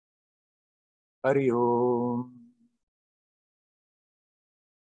Hari Om.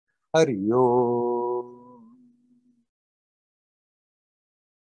 Hari Om.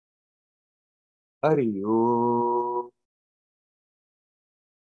 Hari Om.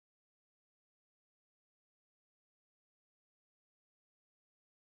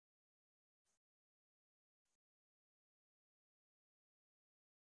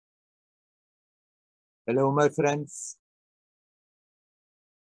 Hello, my friends.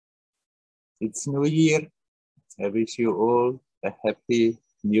 It's New Year. I wish you all a happy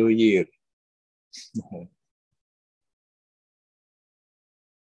New Year.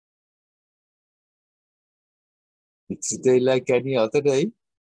 It's a day like any other day,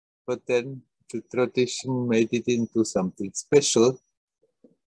 but then the tradition made it into something special.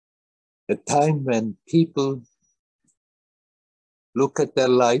 A time when people look at their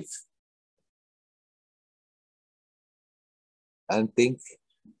life and think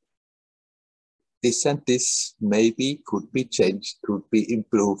this and this maybe could be changed, could be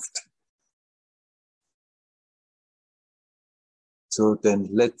improved. So then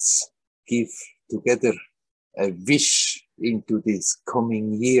let's give together a wish into this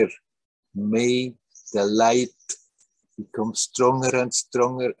coming year. May the light become stronger and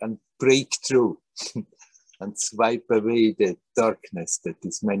stronger and break through and swipe away the darkness that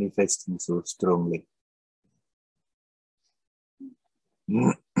is manifesting so strongly.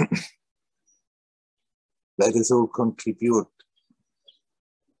 Let us all contribute.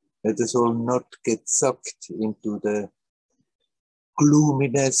 Let us all not get sucked into the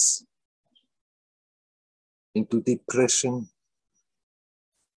gloominess, into depression,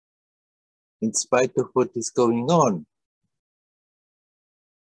 in spite of what is going on.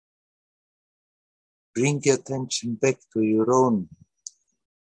 Bring your attention back to your own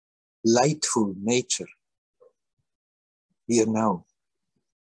lightful nature, here now.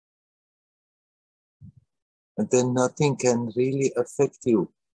 And then nothing can really affect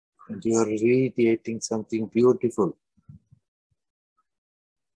you, and you are radiating something beautiful.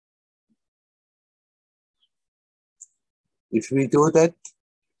 If we do that,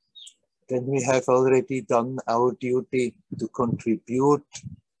 then we have already done our duty to contribute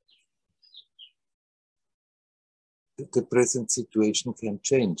that the present situation can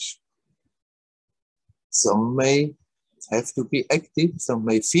change. Some may have to be active, some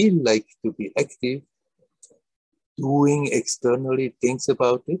may feel like to be active, doing externally things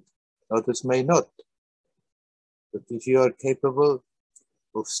about it, others may not. But if you are capable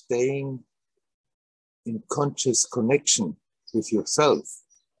of staying in conscious connection with yourself,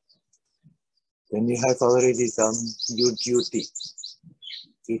 then you have already done your duty,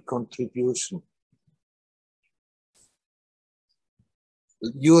 your contribution.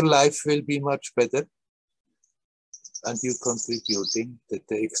 Your life will be much better, and you're contributing that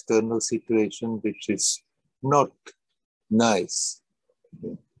the external situation, which is not nice,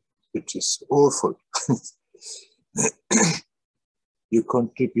 which is awful, you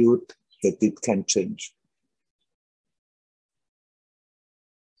contribute that it can change.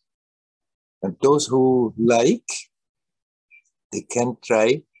 And those who like, they can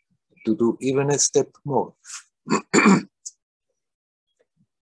try to do even a step more.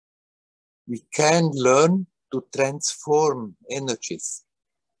 We can learn to transform energies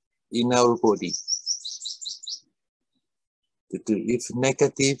in our body. If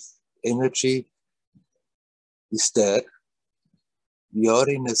negative energy is there, we are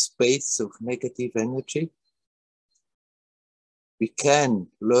in a space of negative energy, we can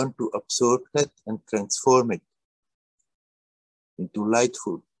learn to absorb that and transform it into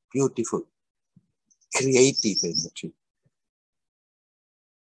lightful, beautiful, creative energy.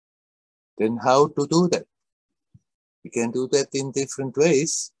 Then how to do that? We can do that in different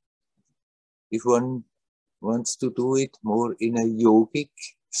ways. If one wants to do it more in a yogic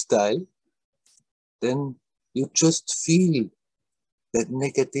style, then you just feel that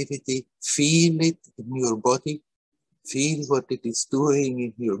negativity, feel it in your body, feel what it is doing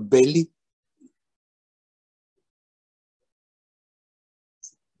in your belly.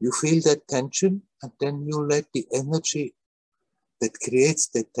 You feel that tension, and then you let the energy that creates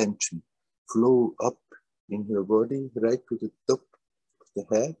that tension flow up in your body, right to the top of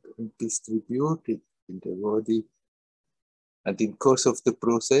the head, and distribute it in the body. And in course of the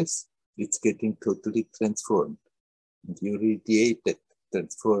process, it's getting totally transformed. And you radiate that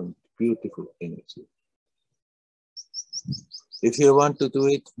transformed, beautiful energy. If you want to do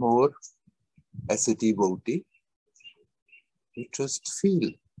it more as a devotee, you just feel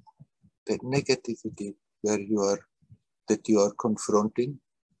that negativity that you are confronting.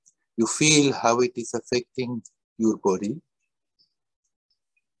 You feel how it is affecting your body.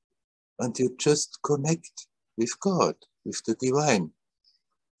 And you just connect with God, with the divine.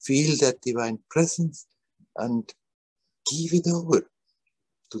 Feel that divine presence and give it over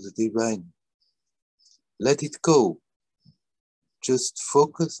to the divine. Let it go. Just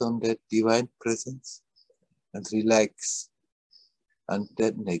focus on that divine presence and relax. And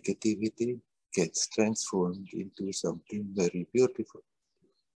that negativity gets transformed into something very beautiful.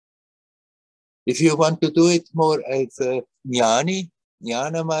 If you want to do it more as a jnana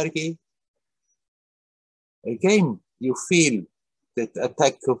margi, again, you feel that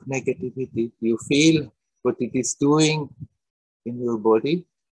attack of negativity. You feel what it is doing in your body.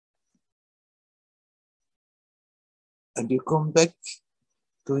 And you come back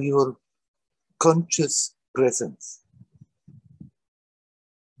to your conscious presence.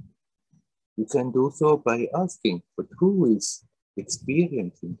 You can do so by asking, but who is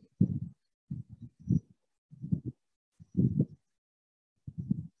experiencing?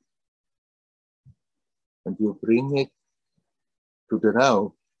 And you bring it to the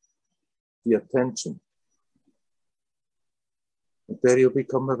now, the attention. And there you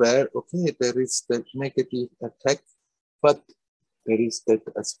become aware, okay, there is that negative attack, but there is that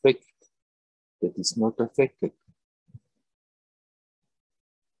aspect that is not affected.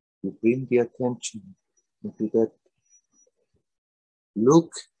 You bring the attention into that.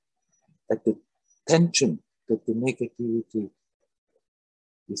 Look at the tension that the negativity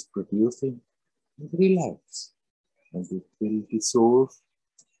is producing and relax. And it will dissolve.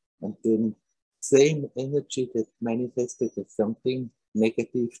 And then same energy that manifested as something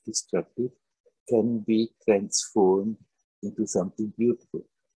negative, destructive, can be transformed into something beautiful.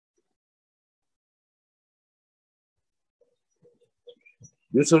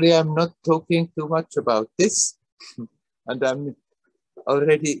 Usually I'm not talking too much about this, and I'm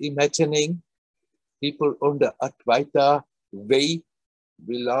already imagining people on the Advaita way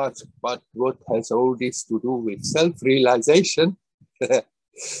will ask, but what has all this to do with self-realization?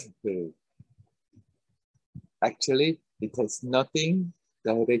 Actually, it has nothing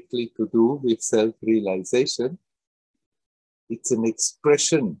directly to do with self-realization. It's an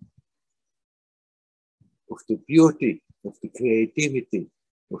expression of the beauty, of the creativity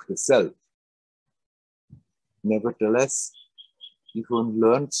of the self. Nevertheless, if one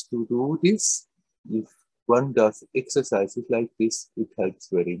learns to do this, if one does exercises like this, it helps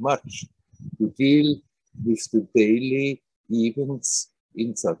very much to deal with the daily events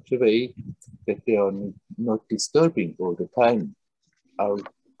in such a way that they are not disturbing all the time our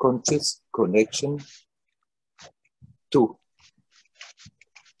conscious connection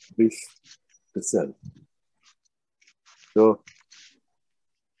with the self. So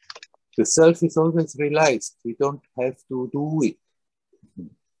the self is always realized. We don't have to do it.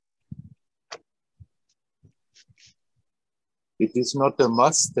 It is not a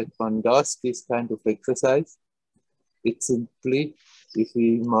must that one does this kind of exercise. It's simply, if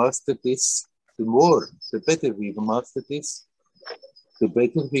we master this, the more, the better we master this, the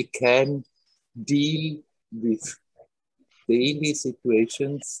better we can deal with daily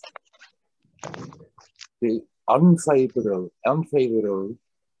situations, the unfavorable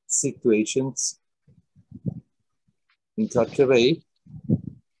situations in such a way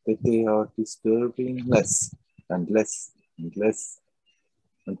that they are disturbing less and less and less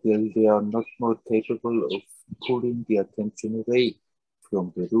until they are not more capable of pulling the attention away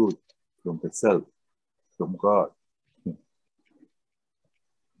from the root, from the self, from God.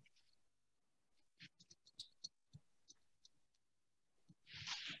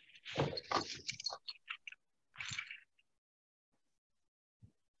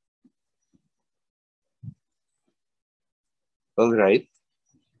 All right.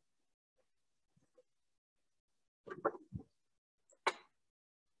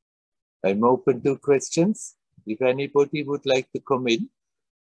 I'm open to questions. If anybody would like to come in,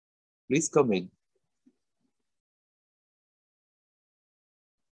 please come in.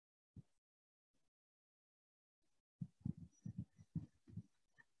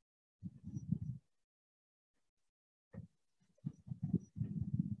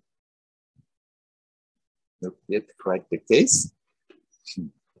 Not yet quite the case.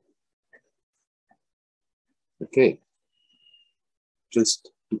 Okay.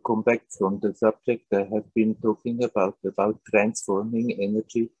 Just to come back from the subject I have been talking about transforming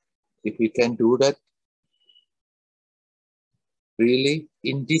energy. If we can do that, really,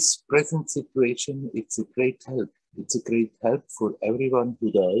 in this present situation, it's a great help. It's a great help for everyone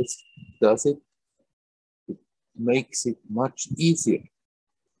who does it. It makes it much easier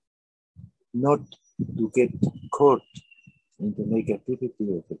not to get caught in the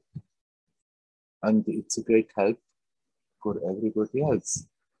negativity of it. And it's a great help for everybody else.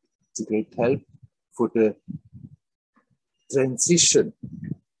 It's a great help for the transition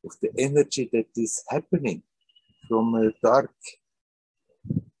of the energy that is happening from a dark,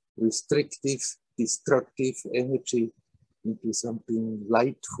 restrictive, destructive energy into something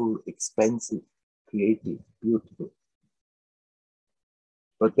lightful, expansive, creative, beautiful.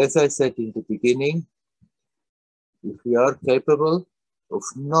 But as I said in the beginning, if we are capable of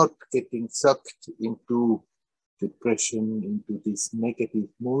not getting sucked into depression, into these negative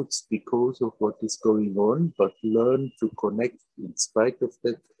moods because of what is going on, but learn to connect in spite of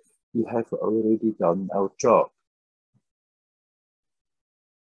that, we have already done our job.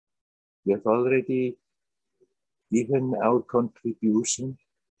 We have already given our contribution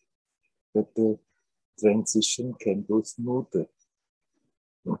that the transition can go smoother.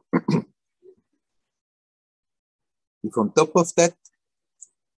 If on top of that,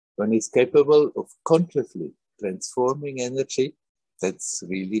 one is capable of consciously transforming energy, that's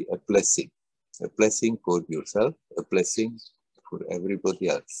really a blessing. A blessing for yourself, a blessing for everybody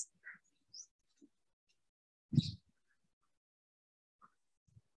else.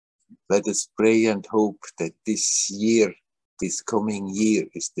 Let us pray and hope that this year, this coming year,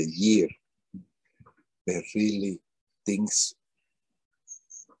 is the year where really things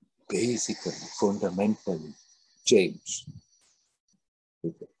basically, fundamentally change.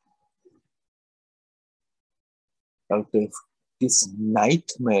 Out of this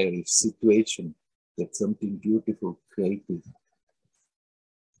nightmare situation, that something beautiful, creative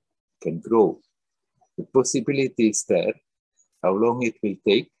can grow. The possibility is there. How long it will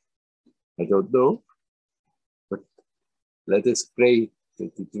take, I don't know. But let us pray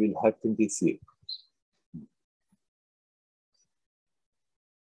that it will happen this year.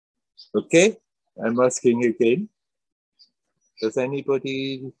 Okay, I'm asking again. Does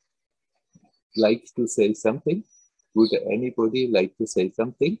anybody like to say something? Would anybody like to say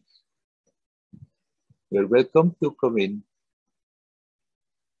something? You're welcome to come in.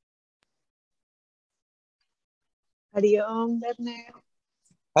 Hariom, Werner.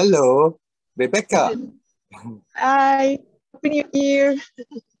 Hello, Rebecca. Hi, Happy New Year.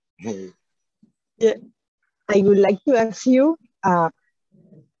 Yeah. I would like to ask you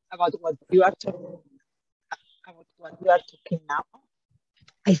about what you are talking now.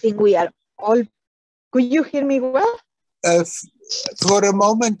 I think we are all. Could you hear me well? For a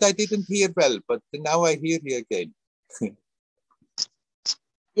moment, I didn't hear well, but now I hear you again.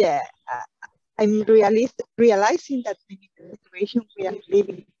 Yeah, I'm realizing that in the situation we are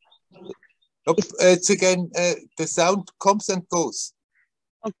living. Oh, it's again, the sound comes and goes.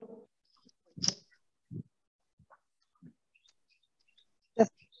 Okay.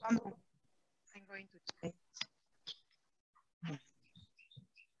 Just one moment. I'm going to change.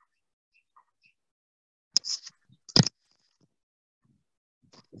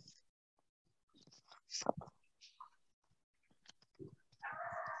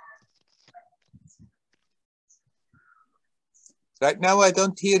 Right now, I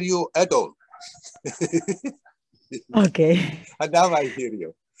don't hear you at all. Okay. And now I hear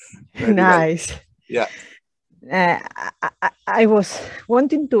you. Very nice. Well. Yeah. I was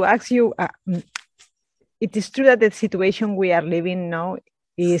wanting to ask you, it is true that the situation we are living now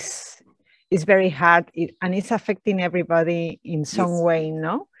is very hard and it's affecting everybody in some way,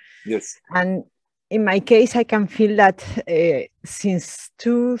 no? Yes. And in my case, I can feel that since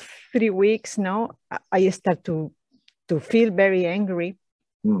 2-3 weeks now, I start to feel very angry.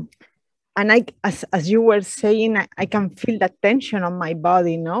 Mm. And as you were saying, I can feel that tension on my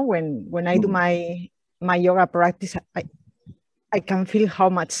body, no? When I do my yoga practice, I can feel how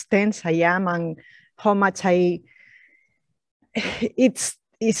much tense I am and how much it's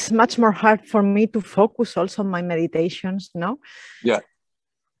much more hard for me to focus also on my meditations, no? Yeah.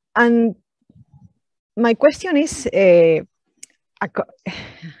 And my question is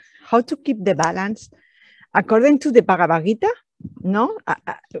how to keep the balance according to the Bhagavad Gita, no?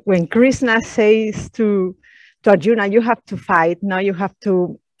 When Krishna says to Arjuna, you have to fight, no? You have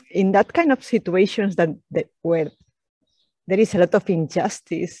to, in that kind of situations that where there is a lot of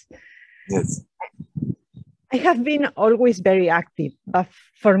injustice. Yes. I have been always very active, but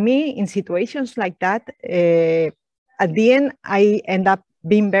for me, in situations like that, at the end, I end up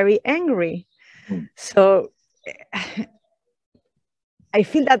being very angry. So I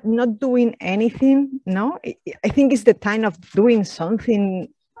feel that not doing anything, no, I think it's the time of doing something,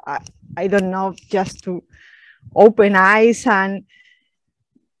 I don't know, just to open eyes.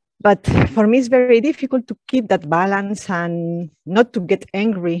 But for me, it's very difficult to keep that balance and not to get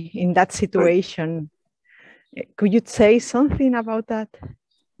angry in that situation. Right. Could you say something about that?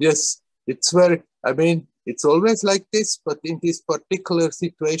 Yes, it's very, I mean, It's always like this, but in this particular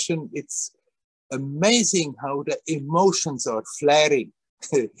situation, it's amazing how the emotions are flaring.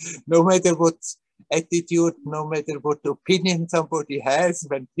 No matter what attitude, no matter what opinion somebody has,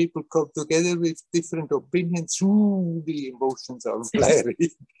 when people come together with different opinions, the emotions are flaring.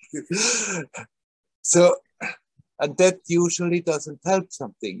 So, and that usually doesn't help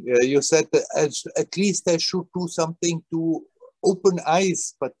something. You said that at least I should do something to open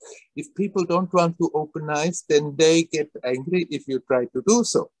eyes, but if people don't want to open eyes, then they get angry if you try to do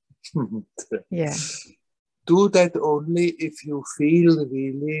so. Yeah. Do that only if you feel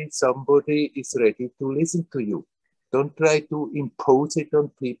really somebody is ready to listen to you. Don't try to impose it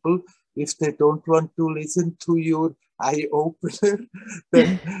on people. If they don't want to listen to your eye opener,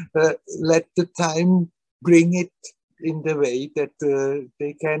 then let the time bring it in the way that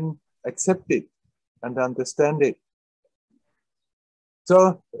they can accept it and understand it.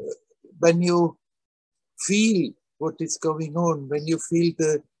 So when you feel what is going on, when you feel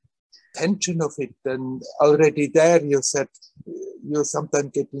the tension of it, and already there you said you're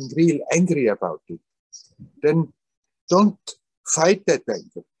sometimes getting real angry about it, then don't fight that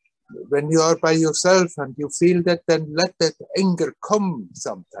anger. When you are by yourself and you feel that, then let that anger come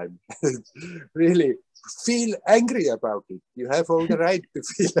sometime. Really feel angry about it. You have all the right to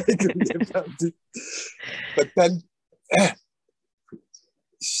feel angry about it. But then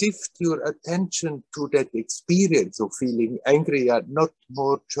shift your attention to that experience of feeling angry and not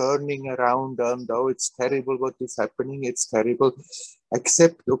more churning around and, oh, it's terrible what is happening, it's terrible.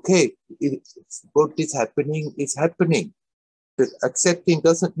 Accept, okay, what is happening is happening. But accepting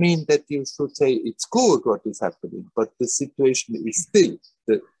doesn't mean that you should say it's good what is happening, but the situation is still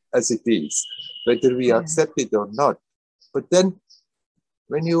as it is, whether we accept it or not. But then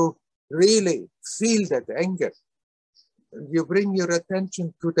when you really feel that anger, you bring your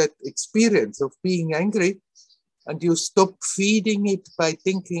attention to that experience of being angry, and you stop feeding it by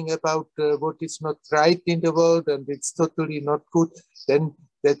thinking about what is not right in the world and it's totally not good, then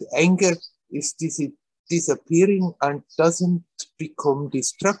that anger is disappearing and doesn't become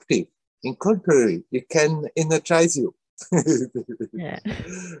destructive. In contrary, it can energize you. Yeah.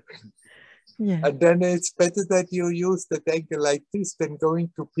 Yeah. And then it's better that you use that anger like this than going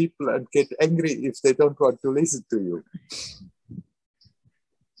to people and get angry if they don't want to listen to you.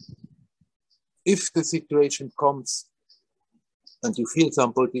 If the situation comes and you feel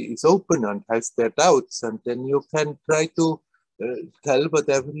somebody is open and has their doubts, and then you can try to tell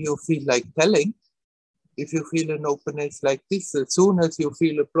whatever you feel like telling. If you feel an openness like this, as soon as you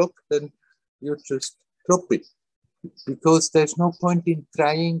feel a block, then you just drop it. Because there's no point in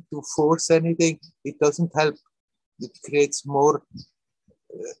trying to force anything. It doesn't help. It creates more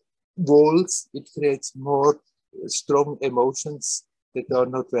walls. It creates more strong emotions that are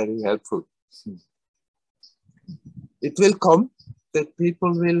not very helpful. It will come that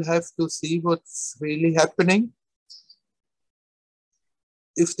people will have to see what's really happening.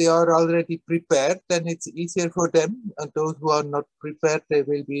 If they are already prepared, then it's easier for them. And those who are not prepared, they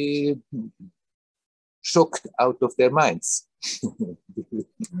will be shocked out of their minds.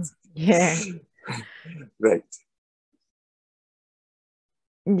 Yeah. Right.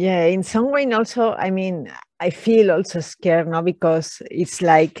 Yeah, in some way also, I mean, I feel also scared now because it's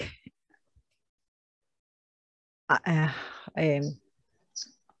like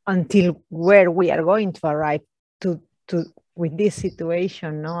until where we are going to arrive to with this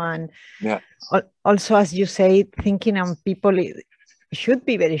situation, no? And yeah. Also, as you say, thinking on people, it should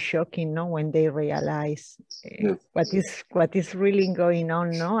be very shocking, no, when they realize Yes. what is really going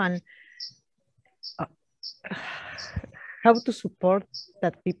on, no, and how to support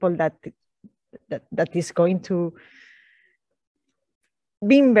that people that is going to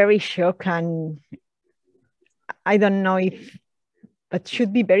being very shocked, and I don't know if that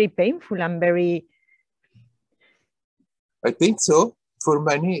should be very painful and very. I think so. For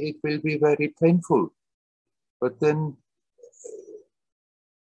many, it will be very painful. But then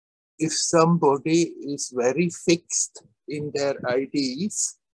if somebody is very fixed in their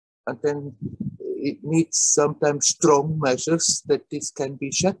ideas, and then it needs sometimes strong measures that this can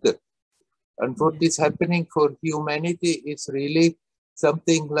be shattered. And what is happening for humanity is really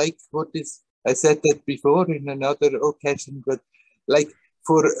something like what is, I said that before in another occasion, but like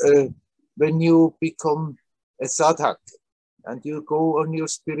for when you become a sadhak and you go on your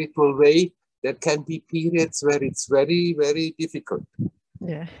spiritual way, there can be periods where it's very, very difficult.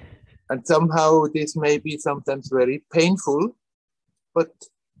 Yeah. And somehow this may be sometimes very painful, but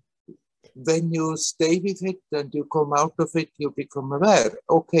when you stay with it and you come out of it, you become aware,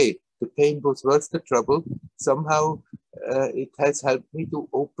 okay, the pain was worth the trouble. Somehow it has helped me to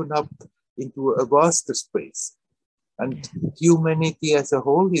open up into a vaster space. And humanity as a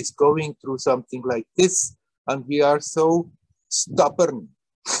whole is going through something like this. And we are so stubborn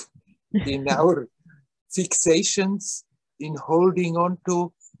in our fixations, in holding on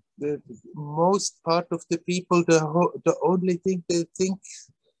to the most part of the people. The only thing they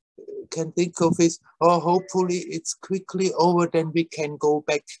can think of is, oh, hopefully it's quickly over, then we can go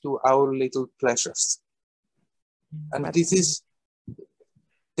back to our little pleasures. And this is,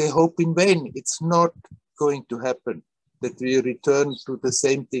 they hope in vain. It's not going to happen, that we return to the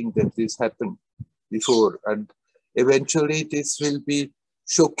same thing that has happened before. And eventually this will be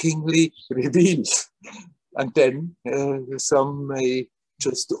shockingly revealed. And then some may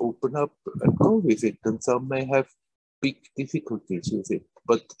just open up and go with it, and some may have big difficulties with it.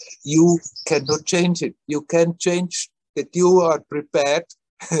 But you cannot change it. You can change that you are prepared,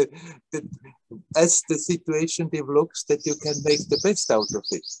 that as the situation develops, that you can make the best out of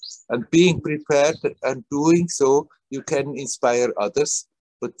it. And being prepared and doing so, you can inspire others,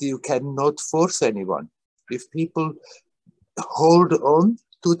 but you cannot force anyone. If people hold on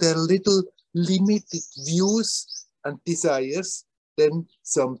to their little limited views and desires, then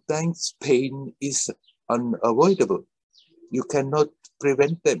sometimes pain is unavoidable. You cannot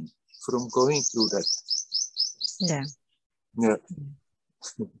prevent them from going through that. Yeah. Yeah.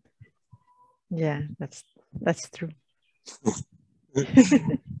 Yeah, that's true.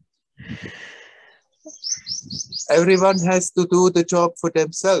 Everyone has to do the job for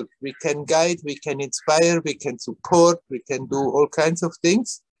themselves. We can guide, we can inspire, we can support, we can do all kinds of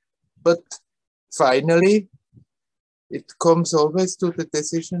things. But finally, it comes always to the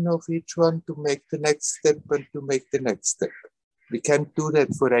decision of each one to make the next step and to make the next step. We can't do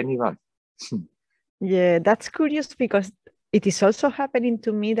that for anyone. Yeah, that's curious, because it is also happening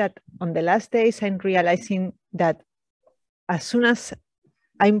to me that on the last days, I'm realizing that as soon as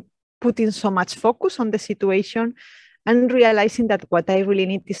I'm putting so much focus on the situation, I'm realizing that what I really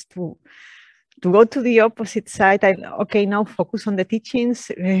need is to go to the opposite side. Okay, now focus on the teachings.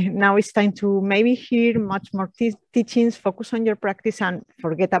 Now it's time to maybe hear much more teachings, focus on your practice and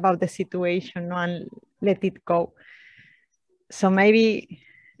forget about the situation and let it go. So maybe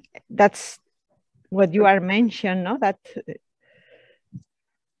that's what you are mentioning, no? That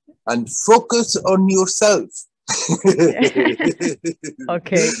and focus on yourself.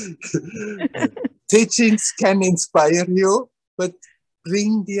 Okay. Teachings can inspire you, but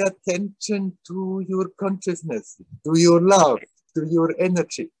bring the attention to your consciousness, to your love, to your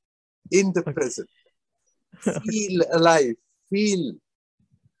energy in the present. Feel alive. Feel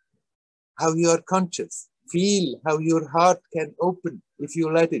how you are conscious. Feel how your heart can open if you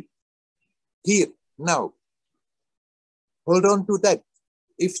let it. Here, now. Hold on to that.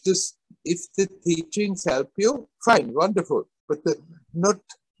 If the teachings help you, fine, wonderful. But not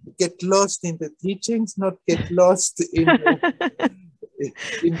get lost in the teachings, not get lost in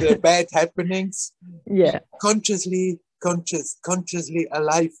the bad happenings. Yeah. Consciously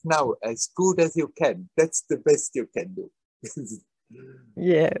alive now, as good as you can. That's the best you can do.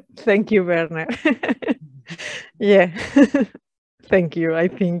 Yeah. Thank you, Werner. Yeah. Thank you. I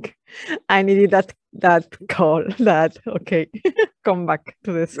think I needed that call. That okay. Come back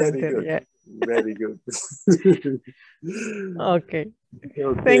to the center. Very good. Yeah. Very good. Okay.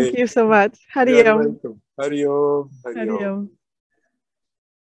 Okay. Thank you so much. Hari You're Om. welcome. Hari Om. Hari Hari Om. Om.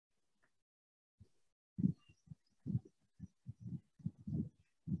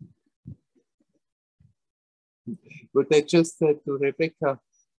 But I just said to Rebecca,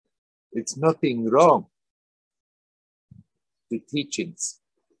 it's nothing wrong. The teachings,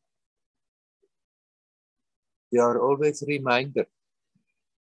 they are always a reminder.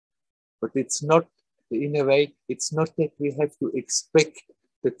 But it's not, in a way, it's not that we have to expect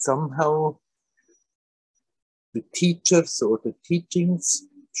that somehow the teachers or the teachings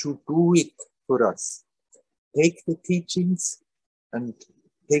should do it for us. Take the teachings and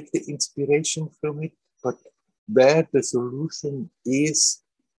take the inspiration from it, but where the solution is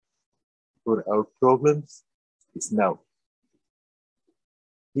for our problems is now.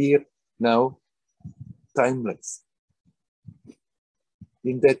 Here, now, timeless.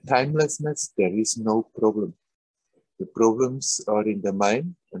 In that timelessness, there is no problem. The problems are in the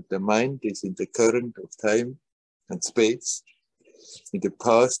mind, and the mind is in the current of time and space, in the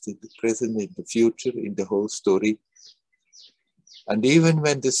past, in the present, in the future, in the whole story. And even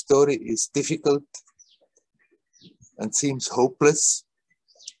when the story is difficult and seems hopeless,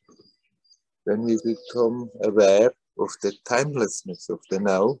 when we become aware of the timelessness of the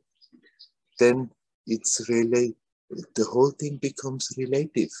now, then it's really, the whole thing becomes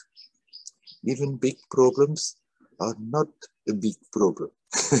relative. Even big problems are not a big problem.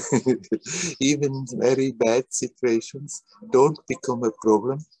 Even very bad situations don't become a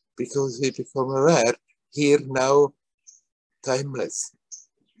problem because we become aware, here, now, timeless.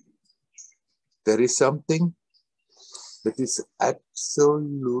 There is something that is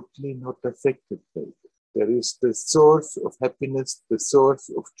absolutely not affected by it. There is the source of happiness, the source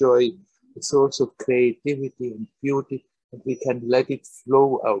of joy, the source of creativity and beauty, and we can let it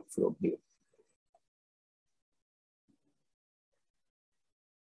flow out from here.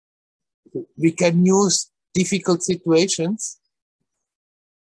 We can use difficult situations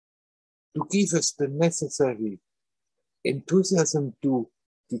to give us the necessary enthusiasm to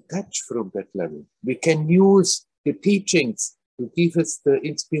detach from that level. We can use the teachings to give us the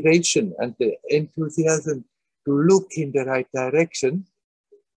inspiration and the enthusiasm to look in the right direction.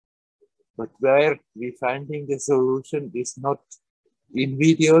 But where we're finding the solution is not in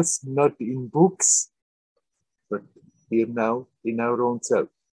videos, not in books, but here now in our own self.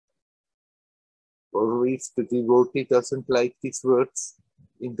 Or if the devotee doesn't like these words,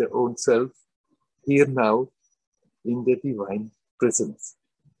 in their own self, here now in the divine presence.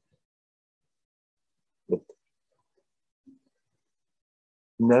 But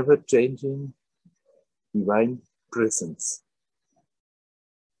never changing divine presence.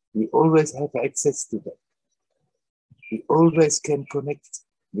 We always have access to that. We always can connect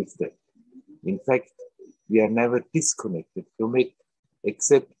with that. In fact, we are never disconnected from it,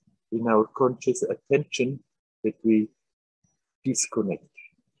 except in our conscious attention that we disconnect.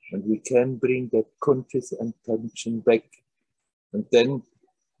 And we can bring that conscious attention back. And then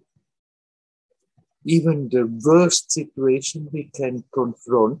even the worst situation we can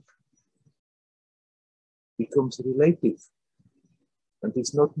confront becomes relative. And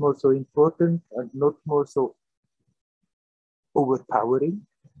it's not more so important and not more so overpowering,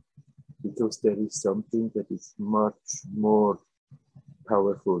 because there is something that is much more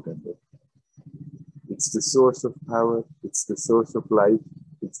powerful than that. It's the source of power, it's the source of life,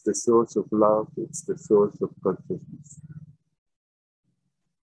 it's the source of love, it's the source of consciousness.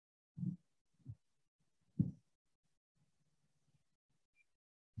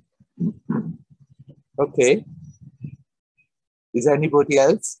 Okay. Is anybody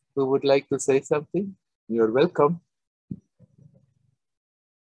else who would like to say something? You're welcome.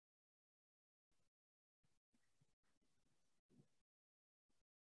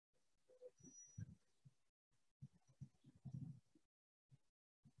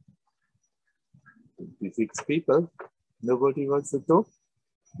 The 6 people. Nobody wants to talk?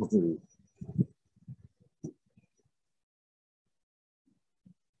 The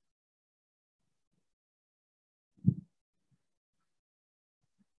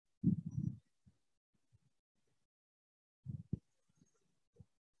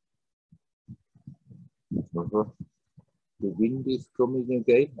wind is coming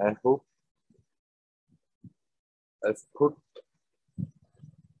again. I hope I've put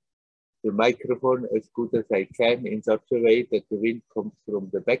the microphone as good as I can in such a way that the wind comes from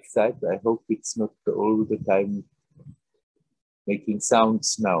the backside. I hope it's not all the time making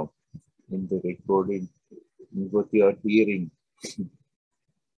sounds now in the recording, in what you are hearing.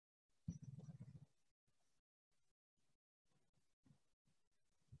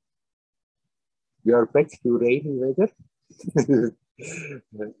 We are back to rainy weather.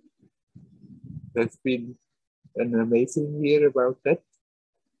 That's been an amazing year about that.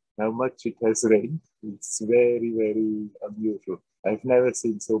 How much it has rained. It's very, very unusual. I've never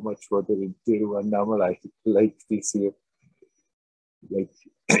seen so much water in Tiruvannamalai like this year, like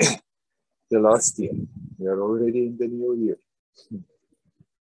the last year. We are already in the new year.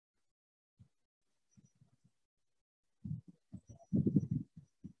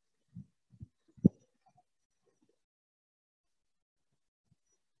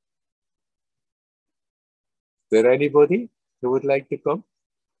 Is there anybody who would like to come?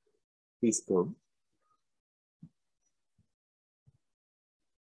 Please come.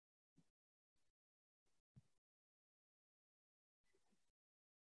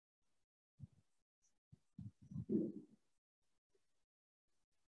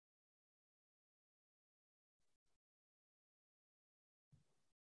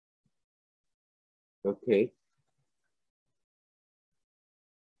 Okay.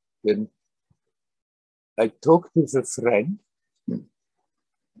 Then I talked with a friend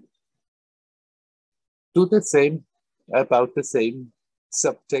about the same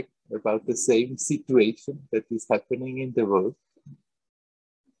subject, about the same situation that is happening in the world.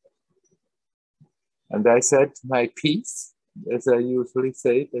 And I said my piece, as I usually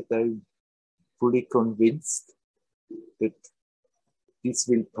say, that I'm fully convinced that this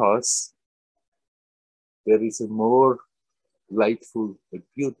will pass. There is a more lightful and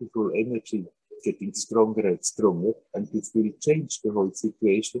beautiful energy getting stronger and stronger, and this will change the whole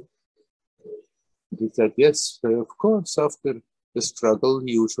situation. And he said, yes, of course, after the struggle,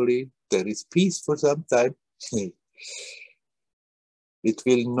 usually there is peace for some time. It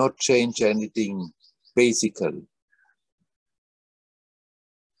will not change anything basically.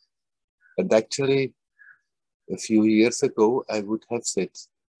 And actually, a few years ago, I would have said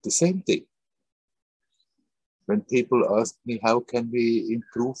the same thing. When people ask me, how can we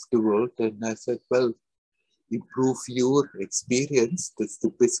improve the world? And I said, well, improve your experience. That's the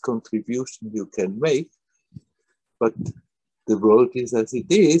best contribution you can make. But the world is as it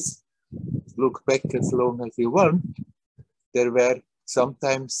is. Look back as long as you want. There were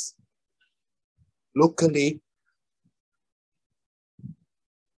sometimes locally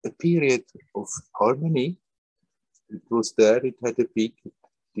a period of harmony. It was there, it had a peak, it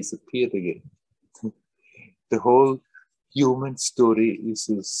disappeared again. The whole human story is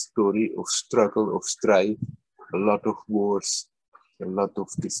a story of struggle, of strife, a lot of wars, a lot of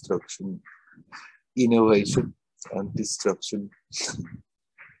destruction, innovation and destruction.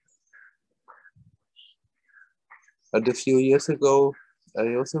 And a few years ago,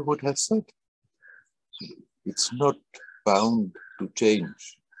 I also would have said, it's not bound to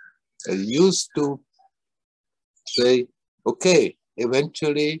change. I used to say, okay,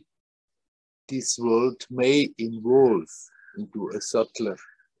 eventually this world may evolve into a subtler,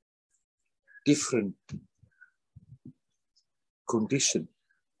 different condition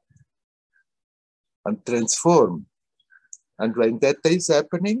and transform. And when that is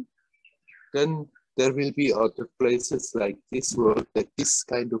happening, then there will be other places like this world that this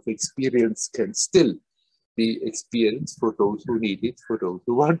kind of experience can still be experienced for those who need it, for those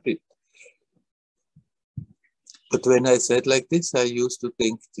who want it. But when I said like this, I used to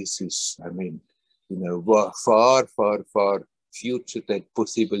think this is, far, far, far future, that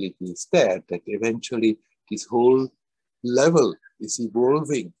possibility is there, that eventually this whole level is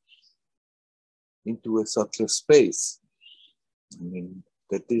evolving into a subtler space.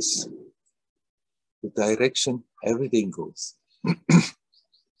 That is the direction everything goes.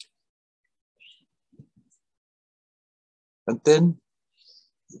 And then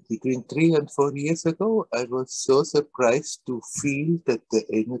between 3 and 4 years ago, I was so surprised to feel that the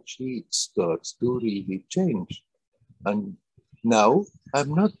energy starts to really change. And now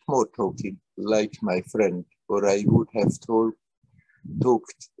I'm not more talking like my friend, or I would have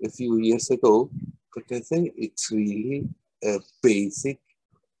talked a few years ago, but I say it's really a basic,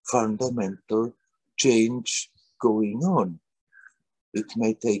 fundamental change going on. It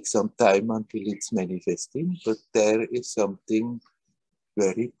may take some time until it's manifesting, but there is something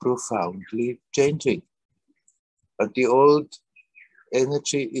very profoundly changing. And the old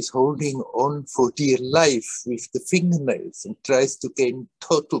energy is holding on for dear life with the fingernails and tries to gain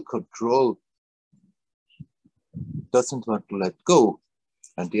total control. Doesn't want to let go.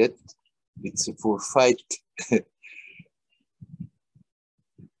 And yet it's a for fight.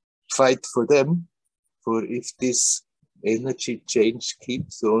 Fight for them. For if this energy change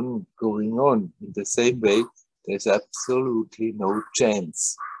keeps on going on in the same way, there's absolutely no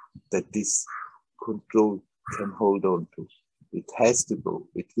chance that this control can hold on to. It has to go.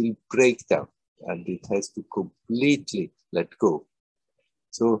 It will break down and it has to completely let go.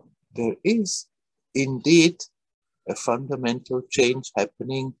 So there is indeed a fundamental change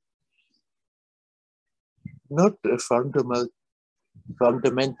happening, not a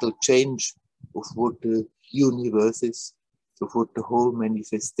fundamental change of what the universe is, of what the whole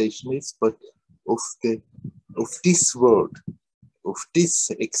manifestation is, but of this world, of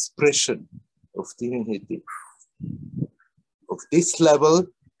this expression of divinity, of this level,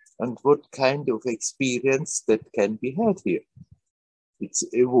 and what kind of experience that can be had here. It's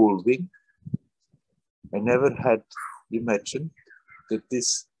evolving. I never had imagined that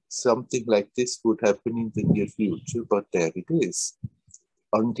something like this would happen in the near future, but there it is,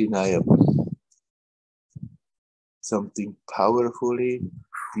 undeniable. Something powerfully,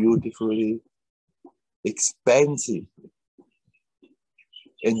 beautifully, expansive,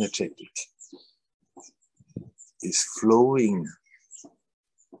 energetic is flowing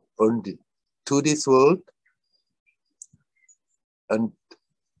to this world, and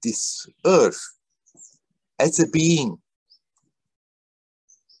this earth as a being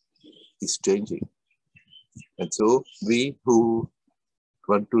is changing. And so we who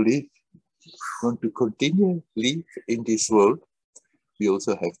want to continue live in this world, we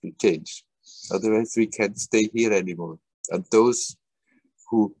also have to change. Otherwise we can't stay here anymore. And those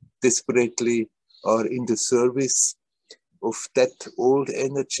who desperately are in the service of that old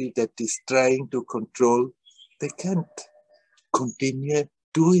energy that is trying to control, they can't. continue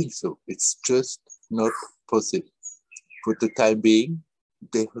doing so. It's just not possible. For the time being,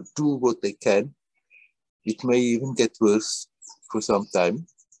 they do what they can. It may even get worse for some time.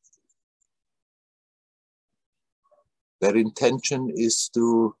 Their intention is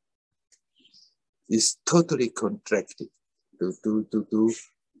totally contracted, to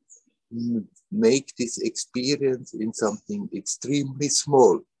make this experience in something extremely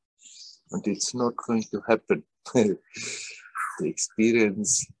small, and it's not going to happen. The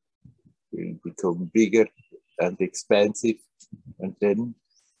experience will become bigger and expansive, and then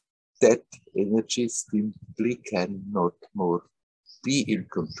that energy simply cannot more be in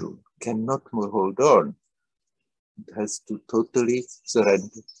control, cannot more hold on. It has to totally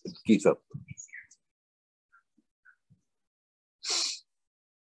surrender and give up.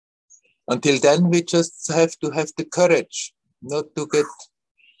 Until then, we just have to have the courage not to get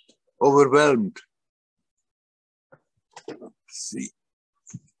overwhelmed. Let's see,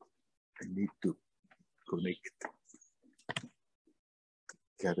 I need to connect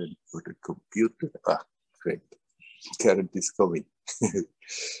current for the computer. Ah, great. Current is coming.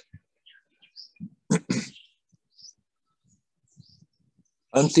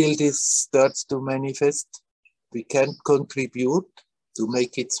 Until this starts to manifest, we can contribute to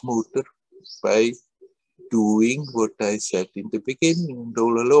make it smoother by doing what I said in the beginning and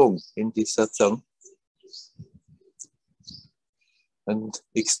all along in this satsang. And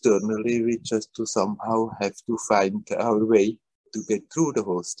externally, we just to somehow have to find our way to get through the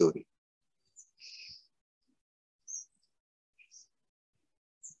whole story.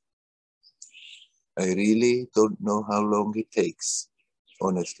 I really don't know how long it takes,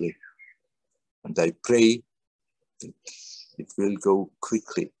 honestly. And I pray that it will go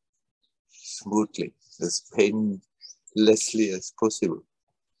quickly, smoothly, as painlessly as possible.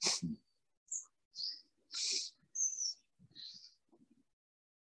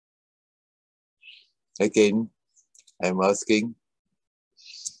 Again, I'm asking,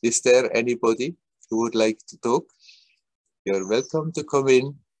 is there anybody who would like to talk? You're welcome to come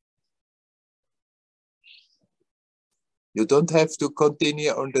in. You don't have to continue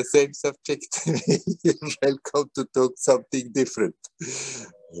on the same subject. You're welcome to talk something different.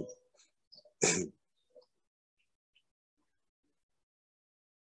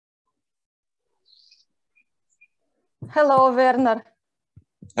 Hello, Werner.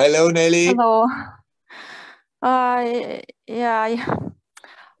 Hello, Nelly. Hello. I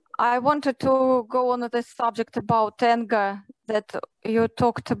wanted to go on the subject about anger that you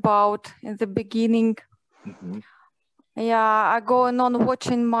talked about in the beginning. Mm-hmm. Yeah, I go on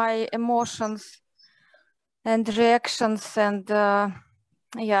watching my emotions and reactions, and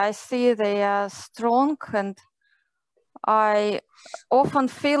I see they are strong, and I often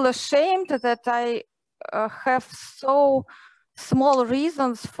feel ashamed that I have so small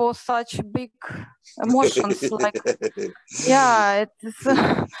reasons for such big emotions. Like, yeah,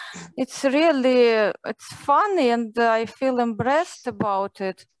 it's really, it's funny, and I feel embarrassed about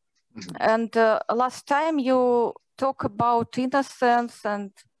it. Mm-hmm. And last time you talk about innocence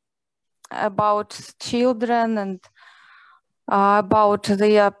and about children and about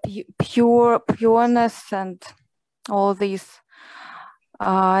their pureness and all this.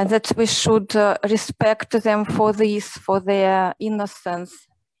 That we should respect them for this, for their innocence.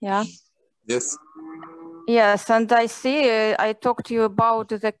 Yeah. Yes. Yes, and I see. I talked to you about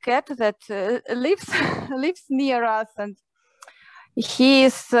the cat that lives near us, and he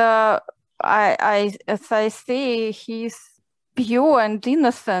is. As I see, he's pure and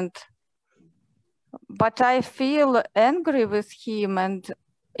innocent. But I feel angry with him and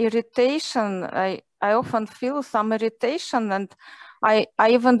irritation. I often feel some irritation, and I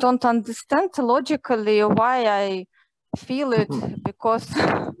even don't understand logically why I feel it, because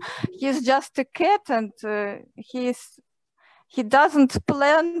he's just a cat, and he doesn't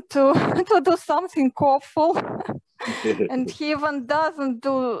plan to do something awful, and he even doesn't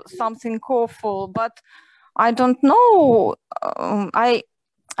do something awful. But I don't know. I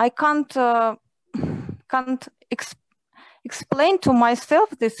can't explain to myself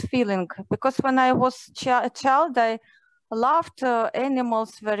this feeling, because when I was a child, I loved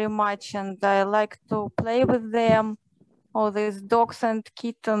animals very much, and I liked to play with them, all these dogs and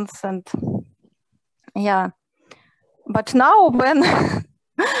kittens, and yeah. But now when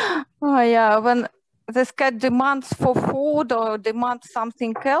when this cat demands for food or demands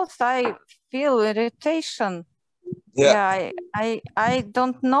something else, I feel irritation. Yeah, I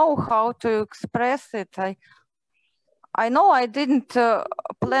don't know how to express it. I know I didn't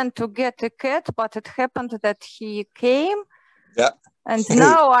plan to get a cat, but it happened that he came. Yeah. And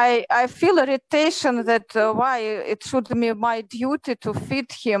now I feel irritation that why it should be my duty to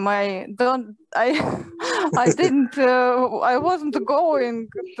feed him. I wasn't going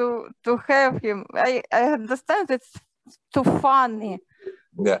to have him. I understand it's too funny.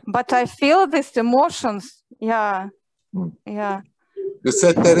 Yeah. But I feel these emotions. Yeah. Yeah. You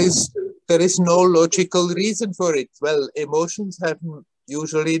said there is no logical reason for it. Well, emotions have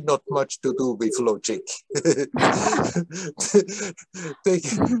usually not much to do with logic.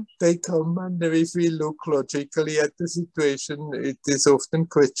 they come and if we look logically at the situation, it is often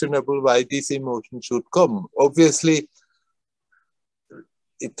questionable why this emotion should come. Obviously,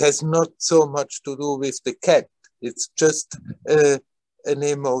 it has not so much to do with the cat. It's just an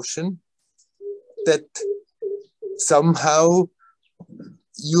emotion that somehow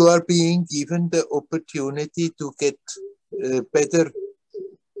you are being given the opportunity to get better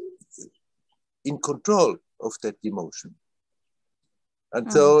in control of that emotion.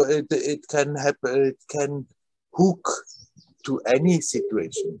 And so it can happen, it can hook to any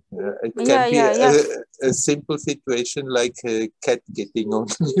situation. It can be a simple situation like a cat getting on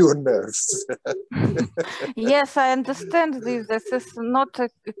your nerves. Yes, I understand this. This is not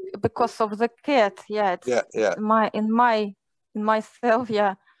because of the cat. Yeah, it's in myself.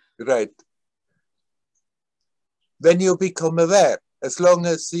 Yeah. Right. When you become aware, as long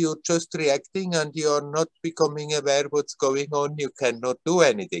as you're just reacting and you're not becoming aware what's going on, you cannot do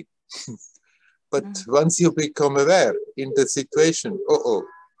anything. But once you become aware in the situation,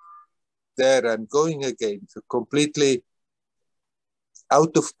 there I'm going again, so completely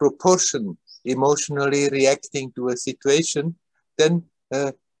out of proportion, emotionally reacting to a situation, then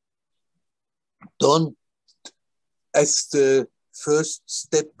don't, as the first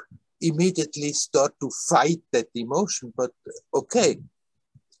step, immediately start to fight that emotion, but okay,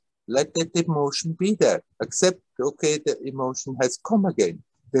 let that emotion be there. Accept, okay, the emotion has come again,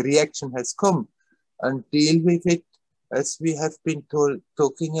 the reaction has come, and deal with it as we have been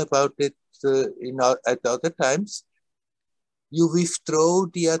talking about it at other times. You withdraw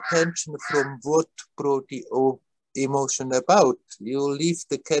the attention from what brought the emotion about. You leave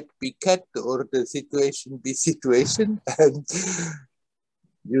the cat be cat or the situation be situation, and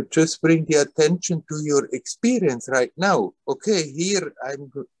you just bring the attention to your experience right now. Okay, here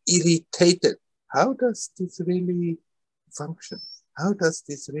I'm irritated. How does this really function? How does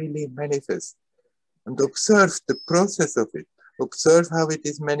this really manifest? And observe the process of it. Observe how it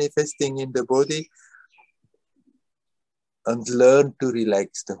is manifesting in the body and learn to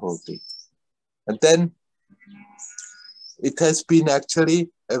relax the whole thing. And then it has been actually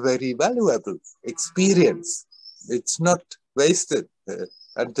a very valuable experience. It's not wasted.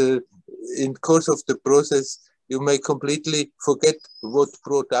 And in course of the process, you may completely forget what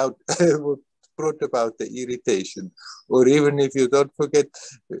brought about the irritation. Or even if you don't forget,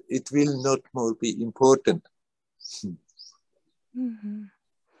 it will not more be important. Mm-hmm.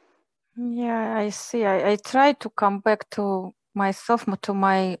 Yeah, I see. I try to come back to myself, to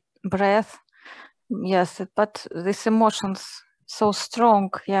my breath. Yes, but these emotions so strong.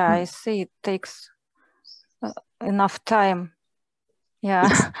 Yeah, I see it takes enough time.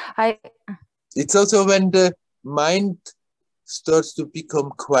 Yeah, It's also when the mind starts to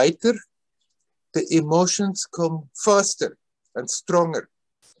become quieter, the emotions come faster and stronger.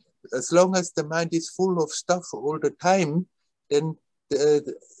 As long as the mind is full of stuff all the time, then the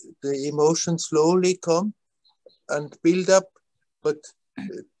emotions slowly come and build up, but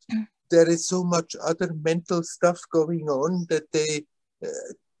there is so much other mental stuff going on that they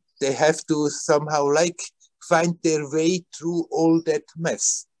have to somehow find their way through all that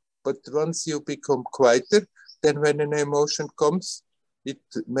mess. But once you become quieter, then when an emotion comes, it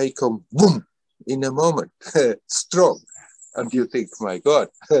may come boom in a moment, strong, and you think, my God,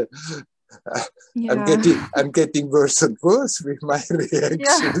 I'm getting worse and worse with my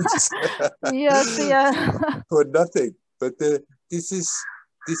reactions. Yes, yeah. For nothing. But this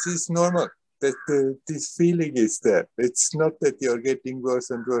is normal. That this feeling is there. It's not that you're getting worse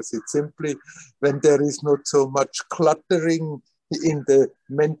and worse. It's simply when there is not so much cluttering in the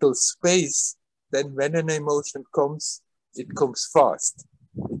mental space, then when an emotion comes, it comes fast.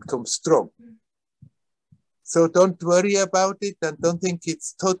 It comes strong. So don't worry about it and don't think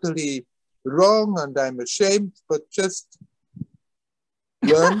it's totally wrong and I'm ashamed, but just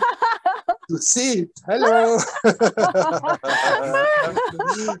learn to see it. Hello.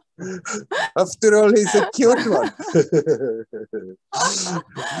 After all, he's a cute one.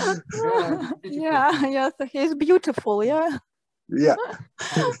 Yeah, yes, he's beautiful, yeah. Yeah.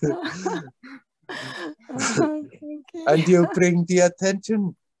 Okay. And you bring the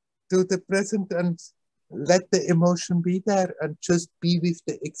attention to the present and let the emotion be there and just be with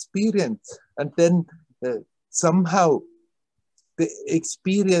the experience. And then somehow the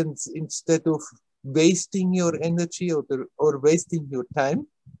experience, instead of wasting your energy or wasting your time,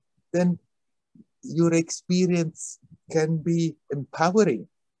 then your experience can be empowering.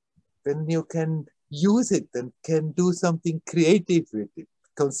 Then you can use it and can do something creative with it,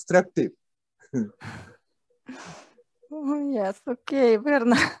 constructive. Yes, okay,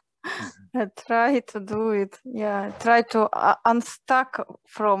 Werner. I try to do it. Yeah, try to unstuck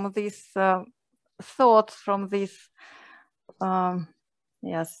from these thoughts, from this.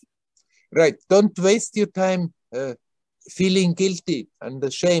 Yes. Right. Don't waste your time feeling guilty and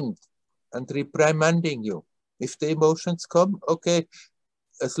ashamed and reprimanding you. If the emotions come, okay,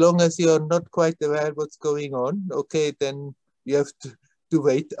 as long as you're not quite aware what's going on, okay, then you have to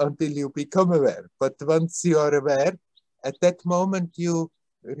wait until you become aware. But once you are aware, at that moment you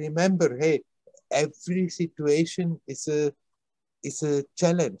remember, hey, every situation is a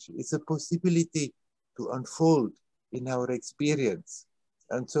challenge, it's a possibility to unfold in our experience.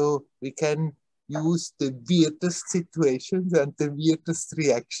 And so we can use the weirdest situations and the weirdest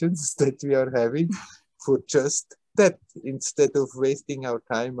reactions that we are having for just that, instead of wasting our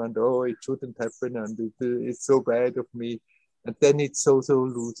time and, oh, it shouldn't happen and it's so bad of me. And then it's also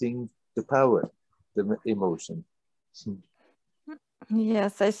losing the power, the emotion.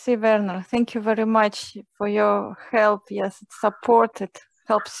 Yes, I see, Werner. Thank you very much for your help. Yes, it's support. It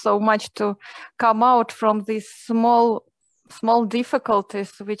helps so much to come out from these small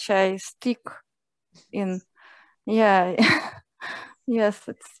difficulties which I stick in. Yeah. Yes,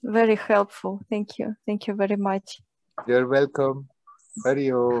 it's very helpful. Thank you. Thank you very much. You're welcome.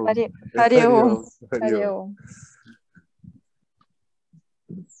 Hari Om. Hari Om. Hari Om.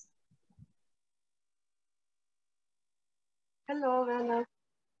 Hello, Werner.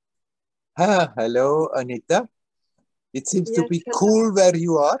 Hello, Anita. It seems to be hello. cool where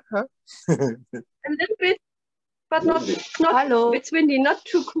you are, huh? A little bit, but not Hello. it's windy, not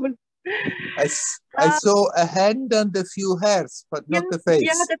too cool. I saw a hand and a few hairs, but not the face.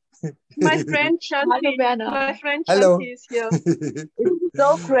 Yeah, that's my friend Shanti. My friend Hello. Shanti is here. It's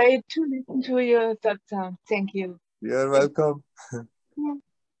so great to listen to your Satsang. Thank you. You're welcome.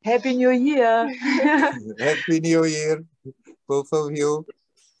 Happy New Year. Happy New Year, both of you.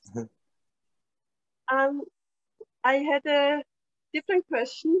 I had a different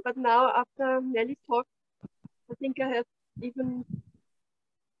question, but now after Nelly talked, I think I have even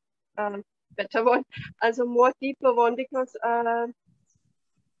better one, also more deeper one, because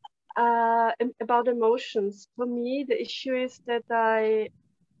about emotions. For me, the issue is that I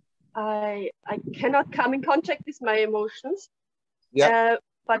cannot come in contact with my emotions. Yeah.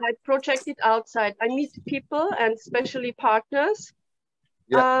 But I project it outside. I meet people, and especially partners,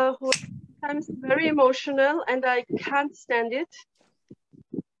 who are sometimes very emotional, and I can't stand it.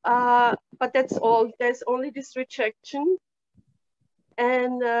 But that's all. There's only this rejection.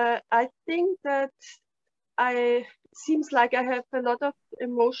 And I think that seems like I have a lot of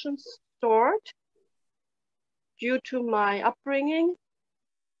emotions stored due to my upbringing.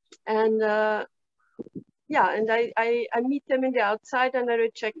 And yeah, and I meet them in the outside and I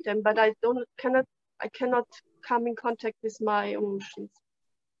reject them, but I cannot come in contact with my emotions.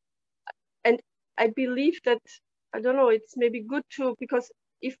 And I believe that, I don't know, it's maybe good to, because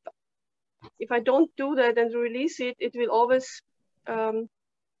if I don't do that and release it, it will always, I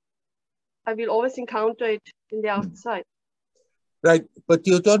will always encounter it in the outside. Right, but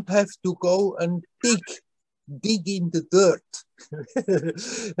you don't have to go and dig in the dirt.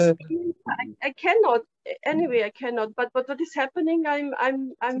 I cannot. Anyway, I cannot. But what is happening?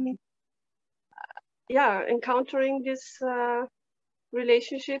 I'm yeah, encountering these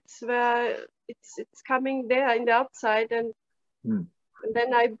relationships where it's coming there in the outside, and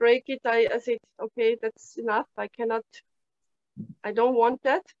then I break it. I say, okay, that's enough. I don't want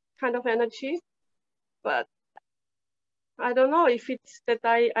that kind of energy. But I don't know if it's that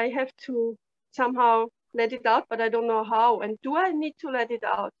I have to somehow let it out, but I don't know how. And do I need to let it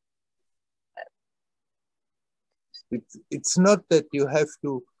out? It's not that you have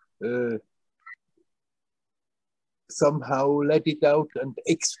to somehow let it out and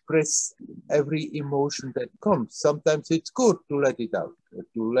express every emotion that comes. Sometimes it's good to let it out,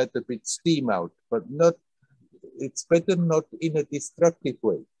 to let a bit steam out, but not. It's better not in a destructive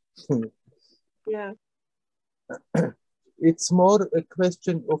way. Yeah. It's more a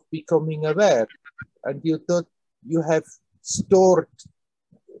question of becoming aware, and you thought you have stored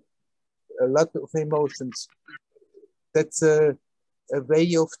a lot of emotions. That's a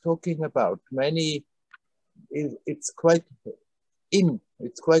way of talking about. It's quite in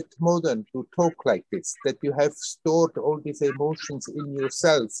It's quite modern to talk like this, that you have stored all these emotions in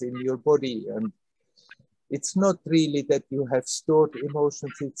yourselves, in your body. And it's not really that you have stored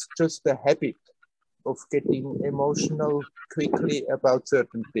emotions, it's just a habit of getting emotional quickly about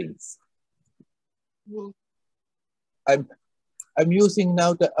certain things. I'm using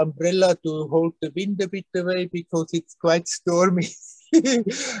now the umbrella to hold the wind a bit away because it's quite stormy.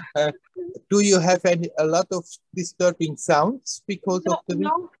 Do you have a lot of disturbing sounds because of the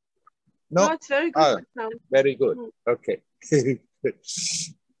wind? No, it's very good now. Very good. Okay.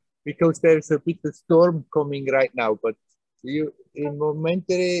 Because there's a bit of storm coming right now, but in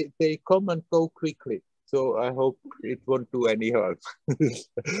momentary they come and go quickly. So I hope it won't do any harm.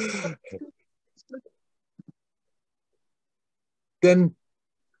 Then,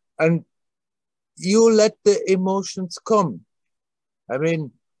 and you let the emotions come. I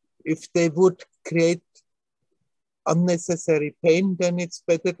mean, if they would create unnecessary pain, then it's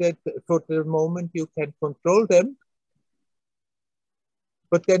better that for the moment you can control them.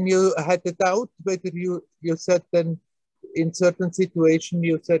 But then you had a doubt whether you said then in certain situation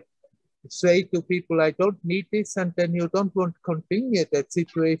you say to people, I don't need this, and then you don't want to continue that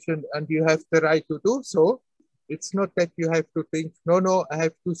situation and you have the right to do so. It's not that you have to think, no, I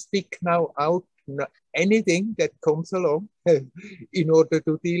have to stick now out anything that comes along in order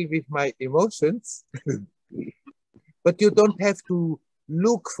to deal with my emotions. But you don't have to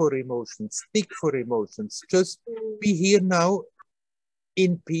look for emotions, stick for emotions. Just be here now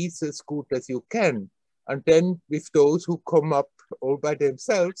in peace as good as you can. And then with those who come up all by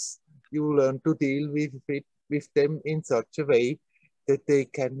themselves, you learn to deal with them in such a way that they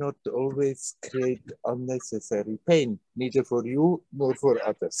cannot always create unnecessary pain, neither for you nor for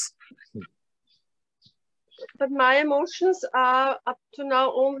others. But my emotions are up to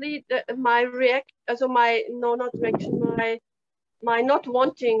now only my not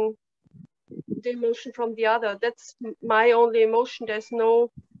wanting the emotion from the other. That's my only emotion. There's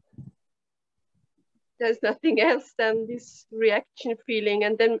nothing else than this reaction feeling.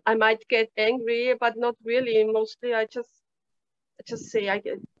 And then I might get angry, but not really. Mostly I just say, I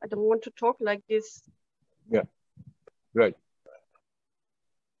don't want to talk like this. Yeah, right.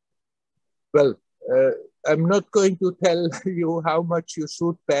 Well, I'm not going to tell you how much you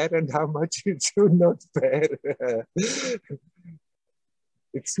should bear and how much you should not bear.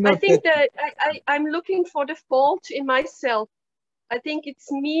 It's not I think that I'm looking for the fault in myself. I think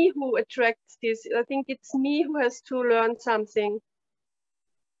it's me who attracts this. I think it's me who has to learn something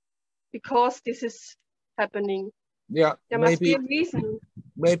because this is happening. Yeah, there must be a reason.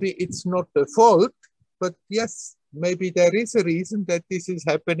 Maybe it's not the fault, but yes, maybe there is a reason that this is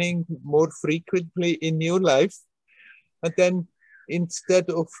happening more frequently in your life. And then instead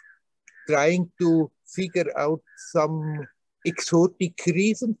of trying to figure out some exotic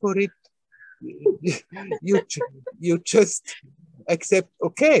reason for it, you just accept,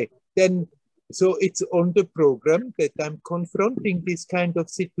 okay, then so it's on the program that I'm confronting these kind of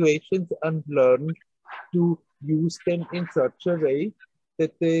situations and learn to use them in such a way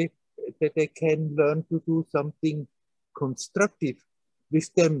that they can learn to do something constructive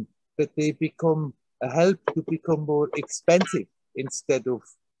with them, that they become a help to become more expansive instead of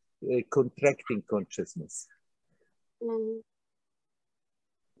contracting consciousness.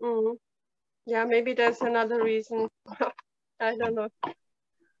 Yeah, maybe there's another reason. I don't know.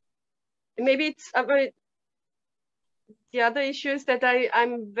 Maybe it's the other issue is that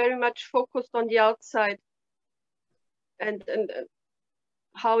I'm very much focused on the outside and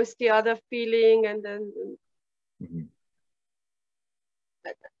how is the other feeling, and then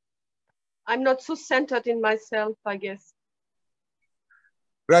I'm not so centered in myself, I guess.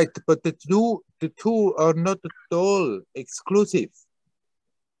 Right, but the two are not at all exclusive.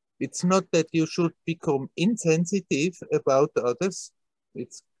 It's not that you should become insensitive about others.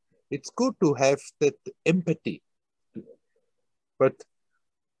 It's good to have that empathy, but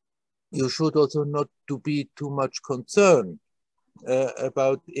you should also not to be too much concerned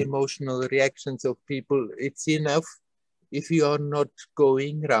about emotional reactions of people. It's enough if you are not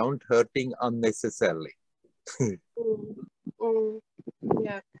going around hurting unnecessarily.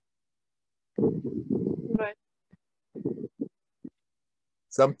 Yeah. Right.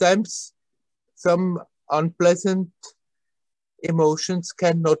 Sometimes some unpleasant emotions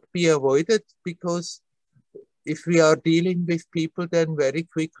cannot be avoided, because if we are dealing with people, then very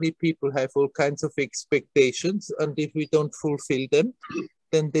quickly people have all kinds of expectations, and if we don't fulfill them,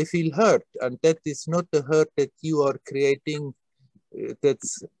 then they feel hurt, and that is not the hurt that you are creating.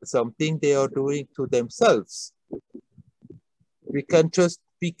 That's something they are doing to themselves. We can just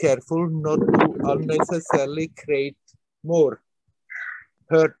be careful not to unnecessarily create more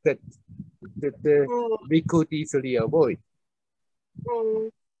hurt that we could easily avoid.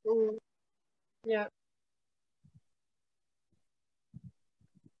 Yeah.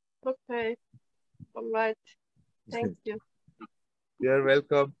 Okay. All right. Thank you. You're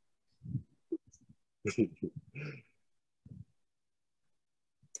welcome.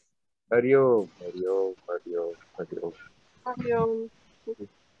 Hariom, Hariom, Hariom, Hariom. Hariom.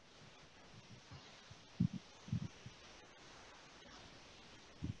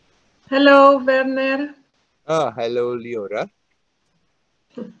 Hello, Werner. Ah, hello, Leora.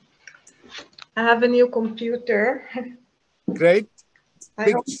 I have a new computer. Great.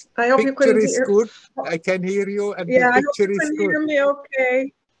 I hope you Picture can is hear. good. I can hear you, and Yeah, the I hope picture you is can good. hear me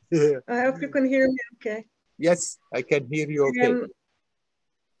okay. Yeah. I hope you can hear me okay. Yes, I can hear you okay.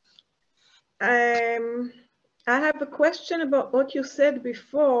 I have a question about what you said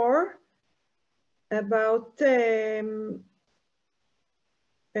before about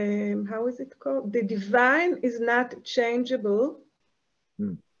how is it called? The divine is not changeable.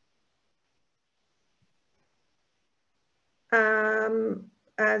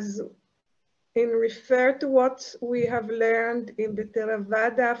 As in refer to what we have learned in the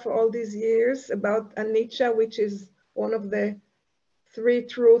Theravada for all these years about anicca, which is one of the three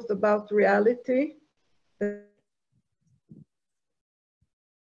truths about reality, that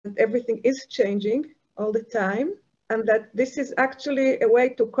everything is changing all the time, and that this is actually a way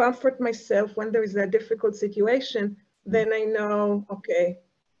to comfort myself when there is a difficult situation. Then I know, okay,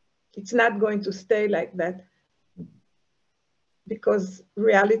 it's not going to stay like that, because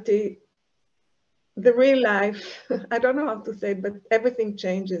reality, the real life, I don't know how to say it, but everything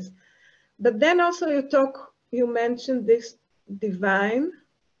changes. But then also you mentioned this divine,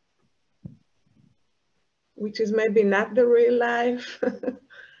 which is maybe not the real life.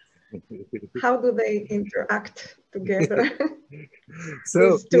 How do they interact together?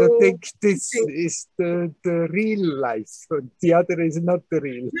 So you think this is the real life, so the other is not the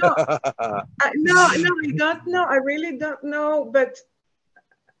real? No, I don't know. I really don't know, but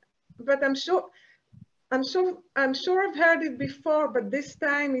I'm sure I've heard it before, but this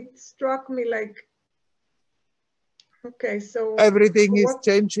time it struck me like, okay, so everything is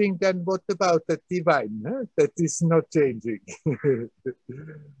changing, then what about the divine? Huh? That is not changing.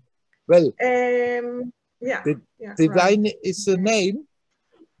 Well, divine right. is a name,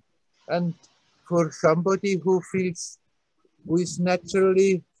 and for somebody who is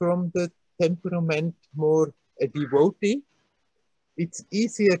naturally from the temperament more a devotee, it's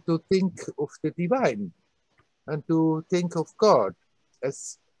easier to think of the divine and to think of God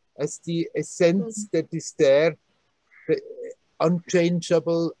as the essence that is there, the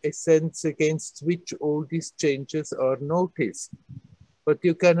unchangeable essence against which all these changes are noticed. But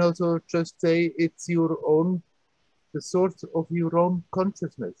you can also just say it's your own, the source of your own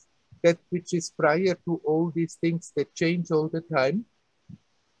consciousness, that which is prior to all these things that change all the time,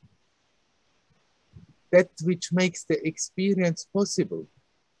 that which makes the experience possible.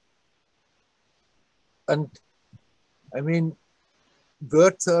 And I mean,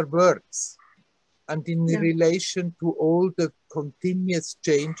 words are words. And in relation to all the continuous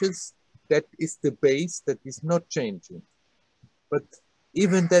changes, that is the base that is not changing. But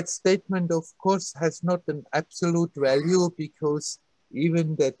even that statement, of course, has not an absolute value, because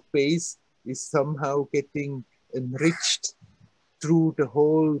even that base is somehow getting enriched through the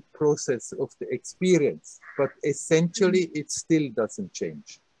whole process of the experience. But essentially, it still doesn't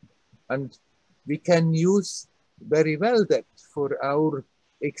change. And we can use very well that for our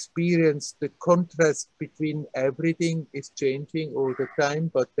experience, the contrast between everything is changing all the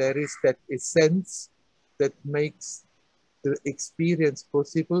time, but there is that essence that makes the experience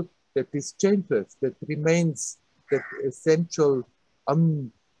possible, that is changeless, that remains that essential,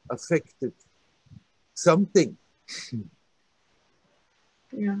 unaffected something.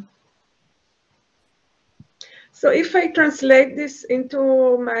 Yeah. So if I translate this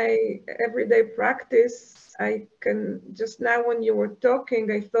into my everyday practice, I can, just now when you were talking,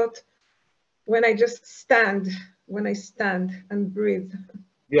 I thought when I stand and breathe.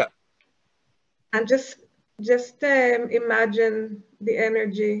 Yeah. And just imagine the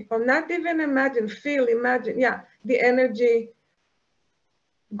energy, or not even imagine, imagine, the energy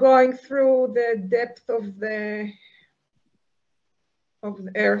going through the depth of the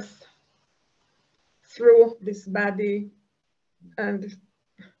earth, through this body, and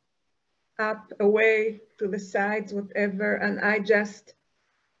up, away, to the sides, whatever. And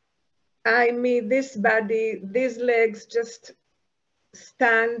this body, these legs just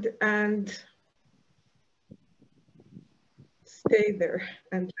stand and stay there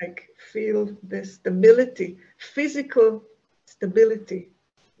and like feel the stability, physical stability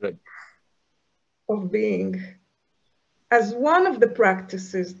Right. of being as one of the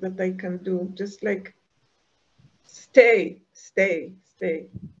practices that I can do, just like stay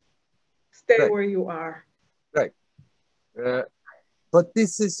Right. where you are. Right. But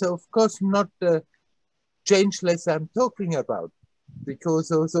this is, of course, not the changeless I'm talking about,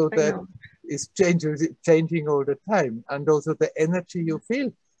 because also that is changing all the time, and also the energy you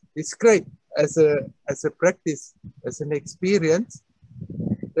feel is great as a practice, as an experience.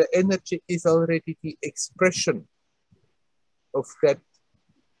 The energy is already the expression of that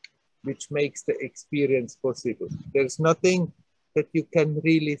which makes the experience possible. There's nothing that you can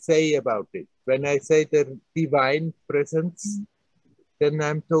really say about it. When I say the divine presence, then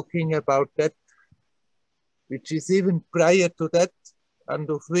I'm talking about that which is even prior to that, and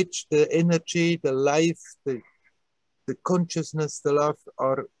of which the energy, the life, the consciousness, the love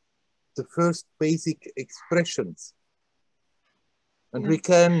are the first basic expressions. And we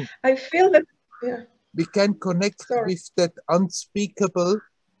can, I feel that, we can connect with that unspeakable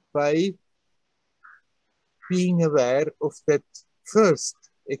by being aware of that first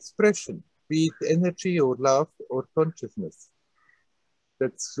expression, be it energy or love or consciousness.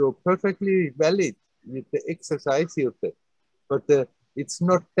 That's so perfectly valid with the exercise of that. But it's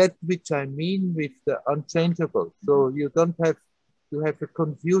not that which I mean with the unchangeable. So you don't have to have a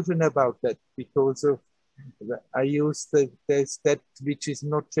confusion about that, because of I use there's that which is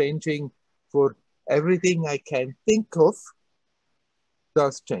not changing. For everything I can think of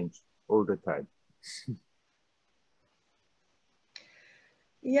does change all the time.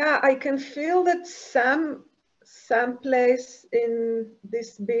 Yeah, I can feel that some place in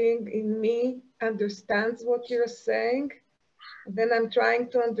this being in me understands what you're saying. Then I'm trying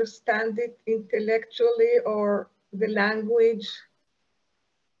to understand it intellectually, or the language,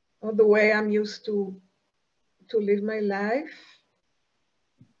 or the way I'm used to live my life.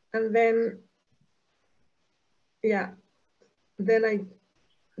 And then, yeah, then I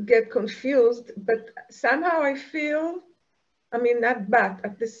get confused, but somehow I feel, I mean, not but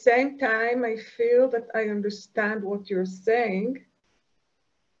at the same time, I feel that I understand what you're saying.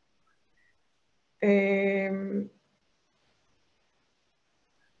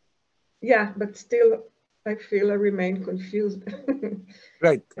 Yeah, but still, I feel I remain confused.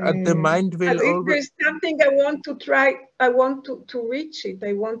 Right, and the mind will always. There's something I want to try. I want to reach it.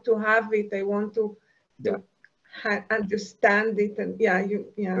 I want to have it. I want to understand it. And yeah.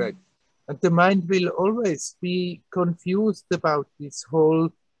 Right, and the mind will always be confused about this whole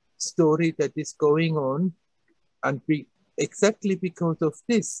story that is going on, and exactly because of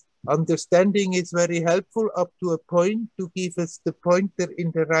this. Understanding is very helpful up to a point to give us the pointer in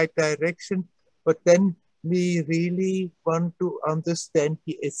the right direction, but then we really want to understand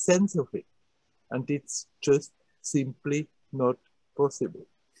the essence of it, and it's just simply not possible.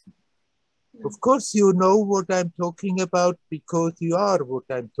 Of course, you know what I'm talking about, because you are what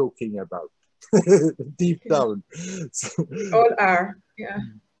I'm talking about deep down. All are, yeah.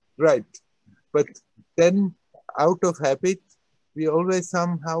 Right, but then out of habit, we always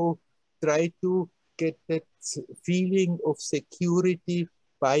somehow try to get that feeling of security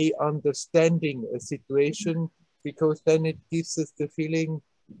by understanding a situation, because then it gives us the feeling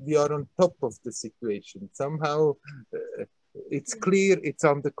we are on top of the situation. Somehow it's clear, it's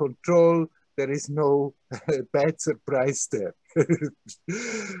under control, there is no bad surprise there.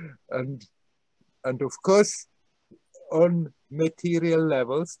 and of course, on material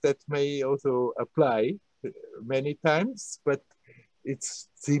levels, that may also apply many times, but it's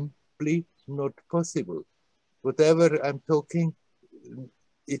simply not possible. Whatever I'm talking,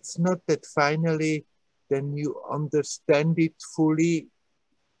 it's not that finally then you understand it fully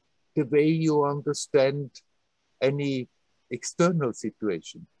the way you understand any external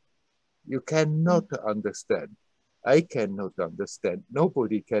situation. You cannot understand. I cannot understand.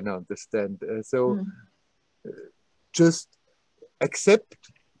 Nobody can understand. Just accept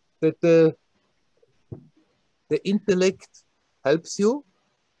that the intellect helps you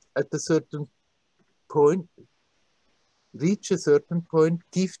at a certain point, reach a certain point,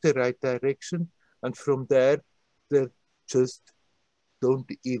 give the right direction, and from there, just don't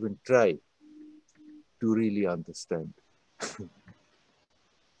even try to really understand.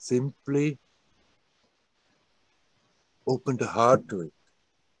 Simply open the heart to it.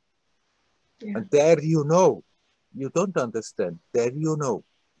 Yeah. And there you know. You don't understand. There you know.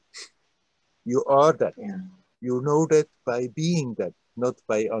 You are that. Yeah. You know that by being that, not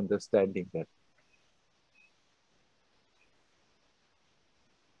by understanding that.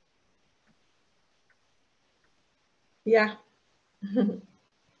 Yeah.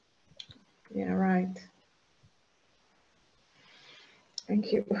 Yeah, right.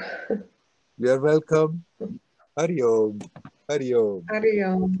 Thank you. You're welcome. Hari Om. Hari Om. Hari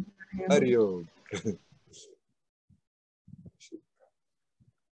Om. Hari Om.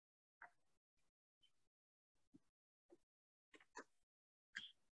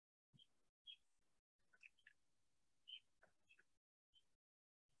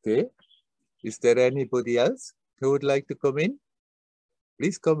 Okay. Is there anybody else who would like to come in?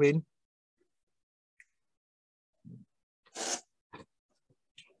 Please come in.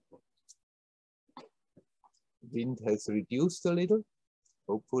 Wind has reduced a little,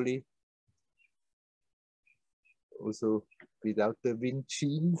 hopefully. Also, without the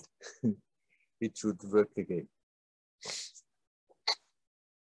windshield, it should work again.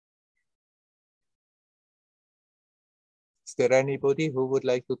 Is there anybody who would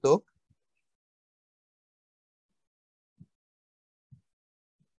like to talk?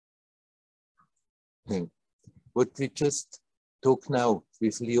 What we just talk now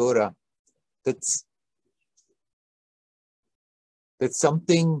with Leora, that's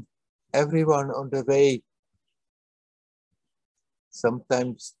something everyone on the way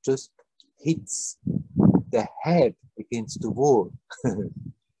sometimes just hits the head against the wall.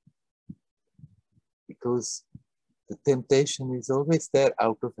 Because the temptation is always there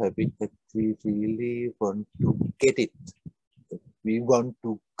out of habit that we really want to get it, that we want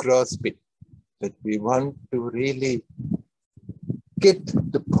to grasp it, that we want to really get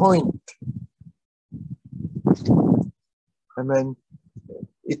the point. I mean,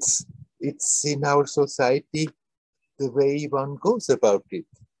 it's in our society the way one goes about it.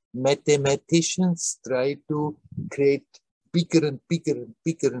 Mathematicians try to create bigger and bigger and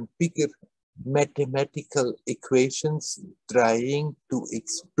bigger and bigger mathematical equations, trying to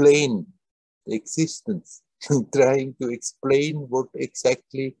explain existence, trying to explain what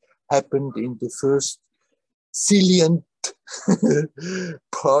exactly happened in the first zillionth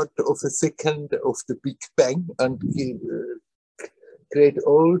part of a second of the Big Bang, and create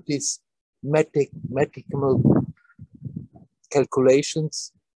all these mathematical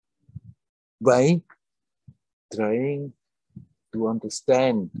calculations by trying to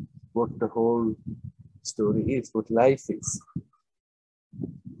understand what the whole story is, what life is.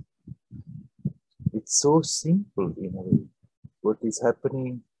 It's so simple in a way, what is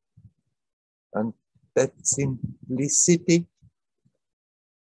happening, and that simplicity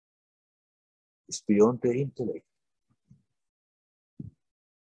is beyond the intellect.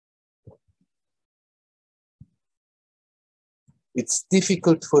 It's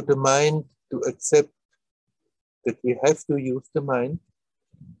difficult for the mind to accept that we have to use the mind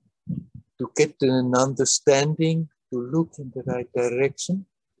to get an understanding, to look in the right direction,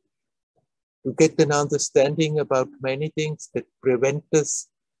 to get an understanding about many things that prevent us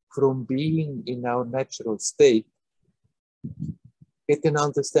from being in our natural state, get an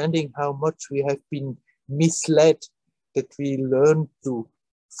understanding how much we have been misled, that we learn to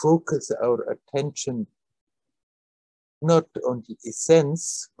focus our attention not on the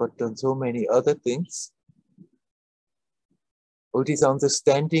essence, but on so many other things. All these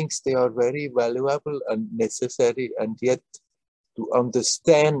understandings, they are very valuable and necessary, and yet to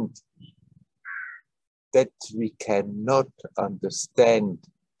understand that we cannot understand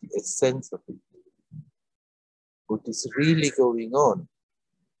the essence of it, what is really going on,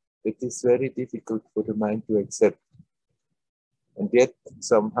 it is very difficult for the mind to accept. And yet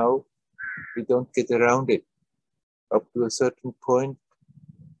somehow we don't get around it. Up to a certain point,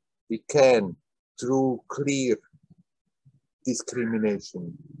 we can, through clear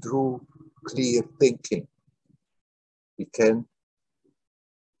discrimination, through clear thinking, we can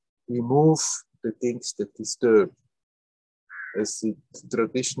remove the things that disturb. As it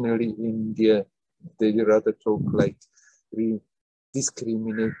traditionally in India, they rather talk like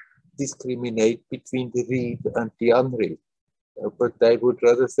discriminate between the real and the unreal. But I would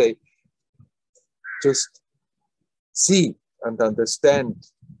rather say, just see and understand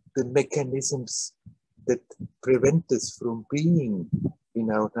the mechanisms that prevent us from being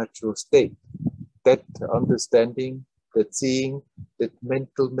in our natural state. That understanding, that seeing, that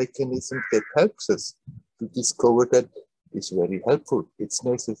mental mechanism that helps us to discover that is very helpful. It's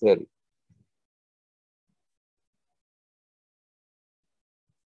necessary.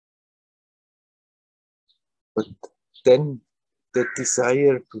 But then the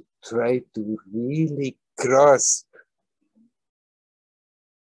desire to try to really grasp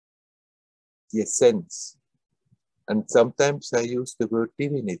the essence. And sometimes I use the word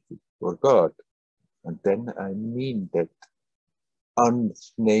divinity or God. And then I mean that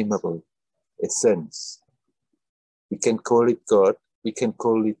unnameable essence. We can call it God, we can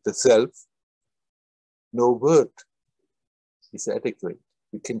call it the self. No word is adequate.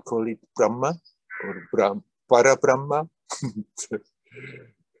 We can call it Brahma or Para-Brahma.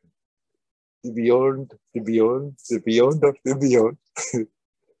 the beyond of the beyond.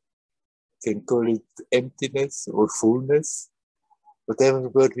 Can call it emptiness or fullness. Whatever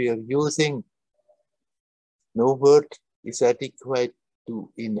word we are using, no word is adequate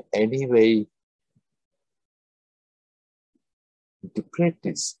to in any way interpret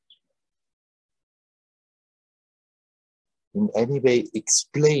this, in any way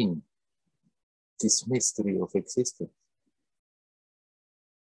explain this mystery of existence.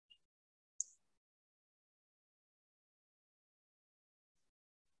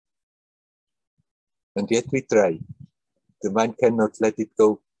 And yet we try. The mind cannot let it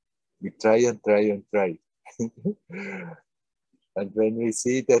go. We try and try and try. And when we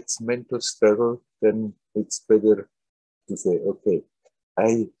see that's mental struggle, then it's better to say, okay,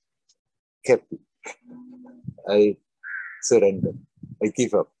 I kept it. I surrender. I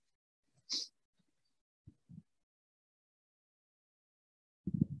give up.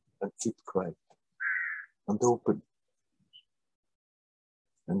 And keep quiet and open.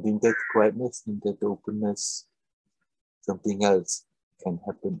 And in that quietness, in that openness, something else can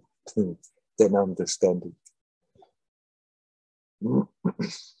happen. Then understanding.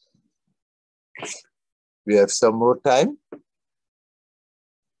 We have some more time.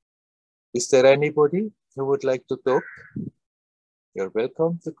 Is there anybody who would like to talk? You're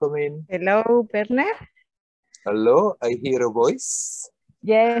welcome to come in. Hello, Werner. Hello, I hear a voice.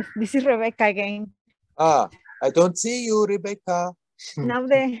 Yes, this is Rebecca again. Ah, I don't see you, Rebecca. Now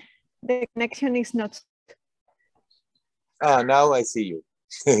the connection is not. Ah, now I see you.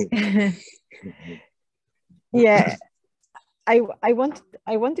 Yeah, I want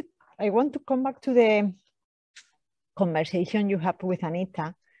to come back to the conversation you have with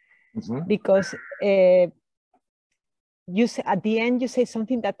Anita, because you say, at the end you say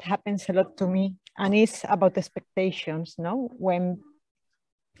something that happens a lot to me, and it's about expectations. No, when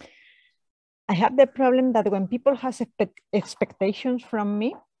I have the problem that when people have expectations from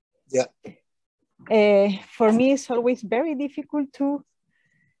me, yeah, for me it's always very difficult to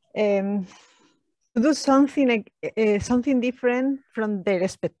do something something different from their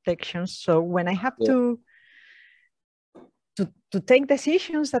expectations. So when I have to take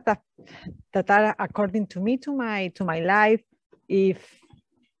decisions that are according to me, to my life, if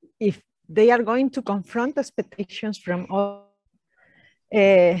they are going to confront expectations from all,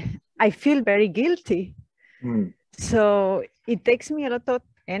 I feel very guilty. So it takes me a lot of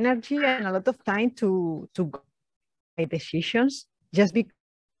energy and a lot of time to go my decisions, just because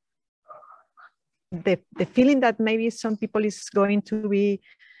the feeling that maybe some people is going to be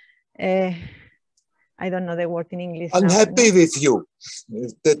I don't know the word in English. Unhappy with you.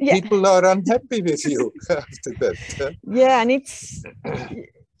 That people are unhappy with you after that. Huh? Yeah, and it's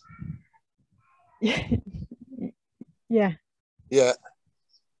yeah. Yeah,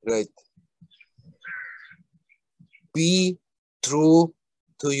 right. Be true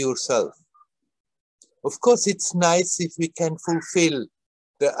to yourself. Of course, it's nice if we can fulfill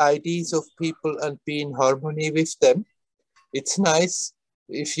the ideas of people and be in harmony with them. It's nice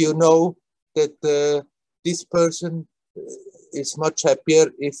if you know that this person is much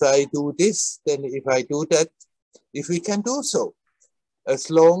happier if I do this than if I do that. If we can do so, as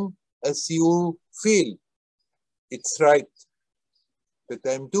long as you feel it's right that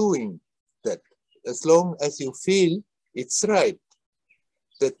I'm doing that, as long as you feel it's right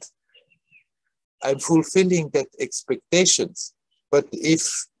that I'm fulfilling that expectations. But if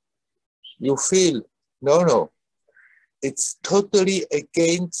you feel, no, it's totally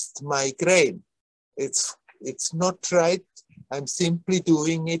against my grain, it's not right, I'm simply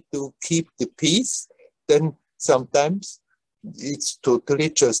doing it to keep the peace, then sometimes it's totally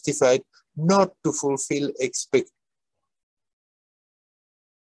justified not to fulfill expectations.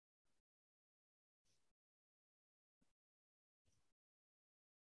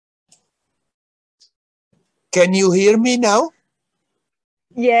 Can you hear me now?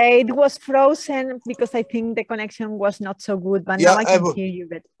 Yeah, it was frozen because I think the connection was not so good, but now I can hear you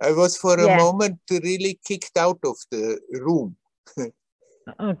better. I was for a moment really kicked out of the room.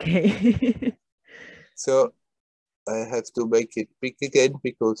 Okay. So I have to make it big again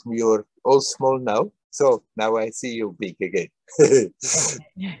because we are all small now. So now I see you big again.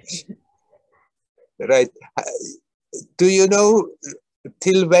 Right. Do you know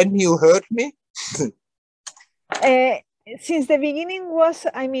till when you heard me? Since the beginning was,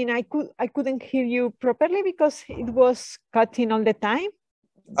 I mean, I couldn't hear you properly because it was cutting all the time.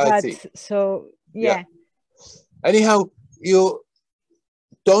 I see. So yeah. Anyhow, you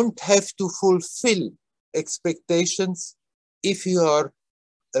don't have to fulfill expectations if you are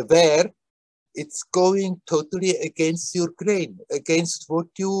aware, it's going totally against your grain, against what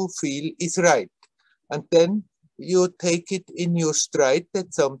you feel is right. And then you take it in your stride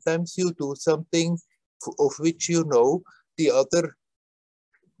that sometimes you do something of which you know the other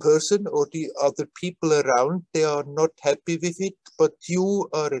person or the other people around, they are not happy with it, but you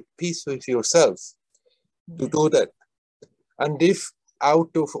are at peace with yourself to do that. And if out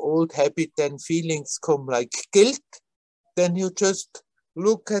of old habit and feelings come like guilt, then you just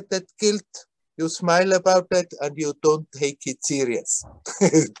look at that guilt, you smile about it, and you don't take it serious.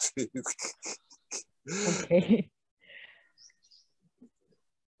 Okay.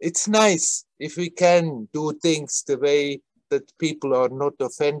 It's nice if we can do things the way that people are not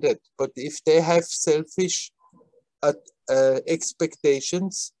offended, but if they have selfish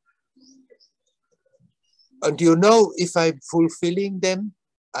expectations, and you know, if I'm fulfilling them,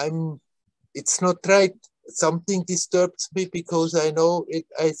 it's not right. Something disturbs me because I know it.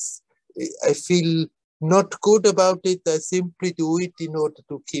 I feel not good about it. I simply do it in order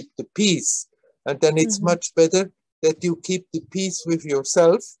to keep the peace, and then it's much better that you keep the peace with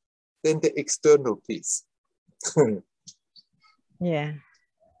yourself than the external peace. Yeah.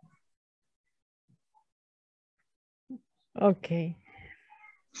 Okay.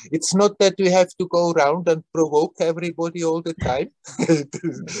 It's not that we have to go around and provoke everybody all the time,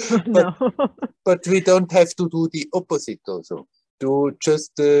 No. but we don't have to do the opposite also. To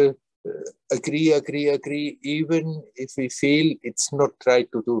just agree, even if we feel it's not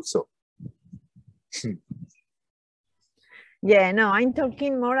right to do so. Yeah, no, I'm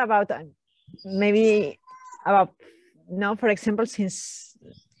talking more about maybe about, no, for example, since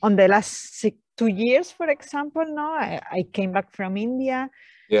on the last 2 years, for example, no, I came back from India.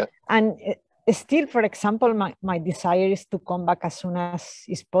 Yeah. And still, for example, my desire is to come back as soon as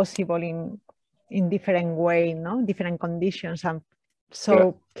is possible in different way, no, different conditions. And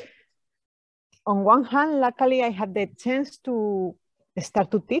so on one hand, luckily, I had the chance to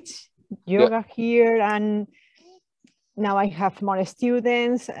start to teach yoga here, and now I have more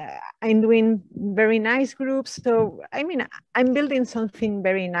students. I'm doing very nice groups. So, I mean, I'm building something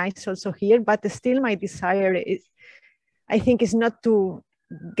very nice also here, but still my desire is, I think, is not to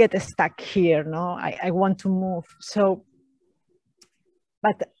get stuck here. No, I want to move. So,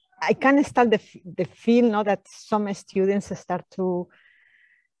 but I can start the feel, no, that some students start to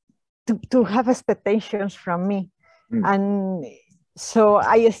have expectations from me. And so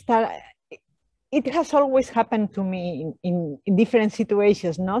I start, it has always happened to me in different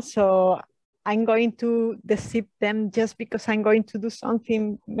situations, no? So I'm going to deceive them just because I'm going to do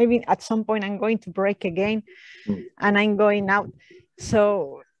something. Maybe at some point I'm going to break again and I'm going out.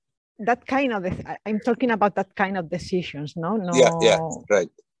 So that kind of, I'm talking about that kind of decisions, no? Yeah,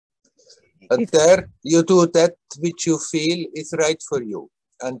 right. And there you do that which you feel is right for you.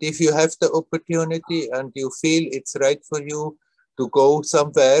 And if you have the opportunity and you feel it's right for you to go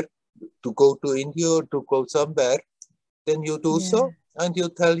somewhere, to go to India or to go somewhere, then you do so. And you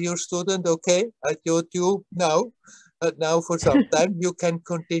tell your student, okay, I taught you now, but now for some time you can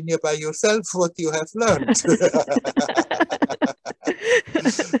continue by yourself what you have learned.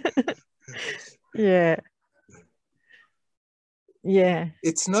 Yeah.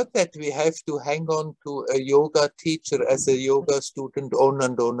 It's not that we have to hang on to a yoga teacher as a yoga student on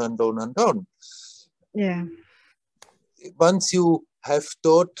and on and on and on. Yeah. Once you have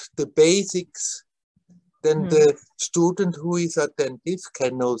taught the basics, then the student who is attentive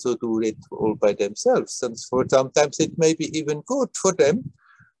can also do it all by themselves. And for sometimes it may be even good for them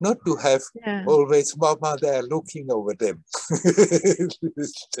not to have always mama there looking over them.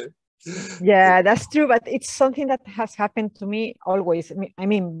 Yeah, that's true. But it's something that has happened to me always. I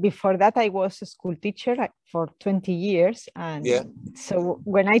mean, before that, I was a school teacher for 20 years. And so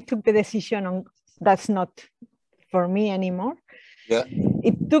when I took the decision on that's not for me anymore,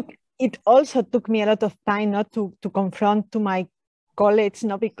 it also took me a lot of time not to confront to my colleagues,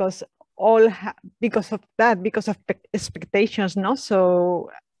 no, because because of expectations, no.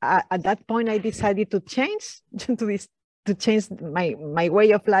 So at that point, I decided to change to change my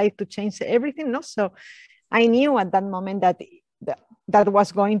way of life, to change everything, no. So I knew at that moment that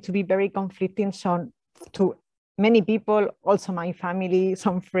was going to be very conflicting to many people, also my family,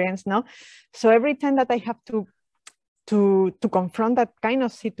 some friends, no. So every time that I have to confront that kind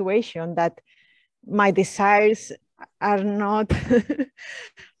of situation, that my desires are not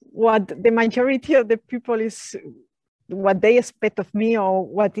what the majority of the people is, what they expect of me, or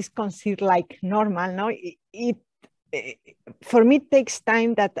what is considered like normal, no. It for me it takes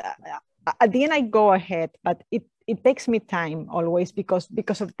time. That at the end I go ahead, but it takes me time always because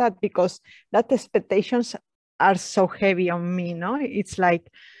of that expectations are so heavy on me, no? It's like,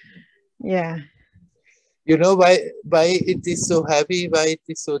 yeah. You know why it is so heavy, why it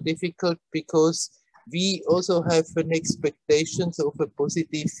is so difficult? Because we also have an expectations of a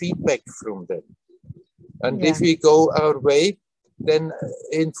positive feedback from them. And if we go our way, then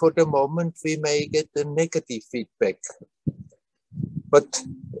for the moment we may get a negative feedback. But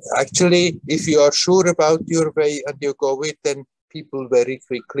actually, if you are sure about your way and you go it, then people very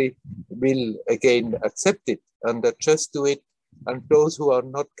quickly will again accept it and adjust to it. And those who are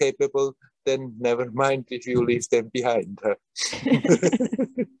not capable, then never mind if you leave them behind.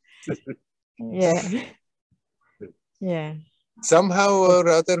 Yeah. Yeah. Somehow or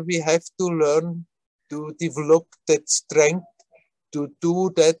other, we have to learn to develop that strength to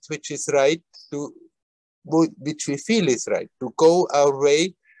do that which is right, which we feel is right, to go our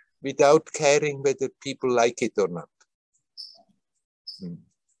way without caring whether people like it or not.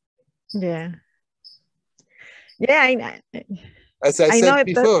 Yeah. Yeah. As I said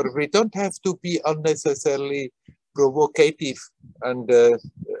before, we don't have to be unnecessarily provocative and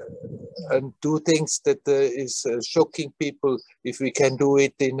do things that is shocking people if we can do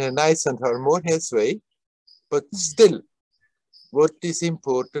it in a nice and harmonious way. But still, what is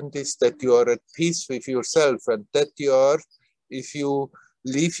important is that you are at peace with yourself and that you are, if you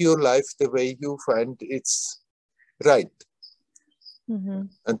live your life the way you find it's right.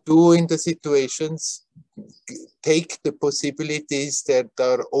 And do in the situations, take the possibilities that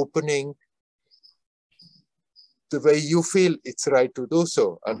are opening the way you feel it's right to do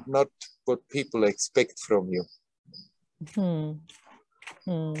so and not what people expect from you.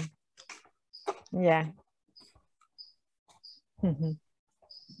 Yeah.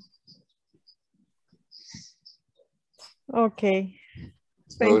 Okay.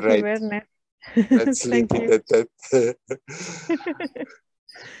 Thank you, Werner. Let's leave it at that.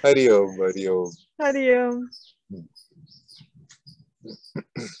 Hari Om, Hari Om. Hari Om.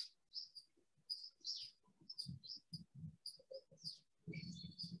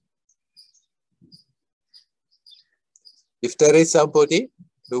 If there is somebody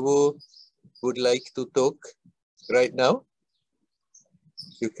who would like to talk right now,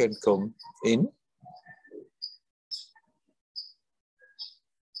 you can come in.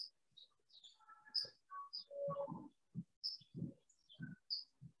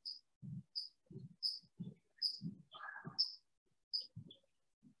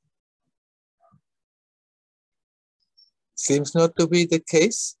 Seems not to be the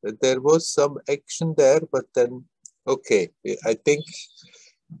case. There was some action there, but then, okay, I think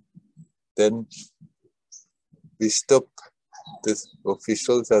then we stop this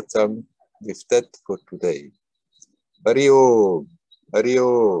official satsang with that for today. Hari Om, Hari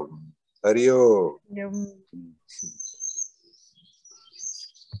Om, Hari Om.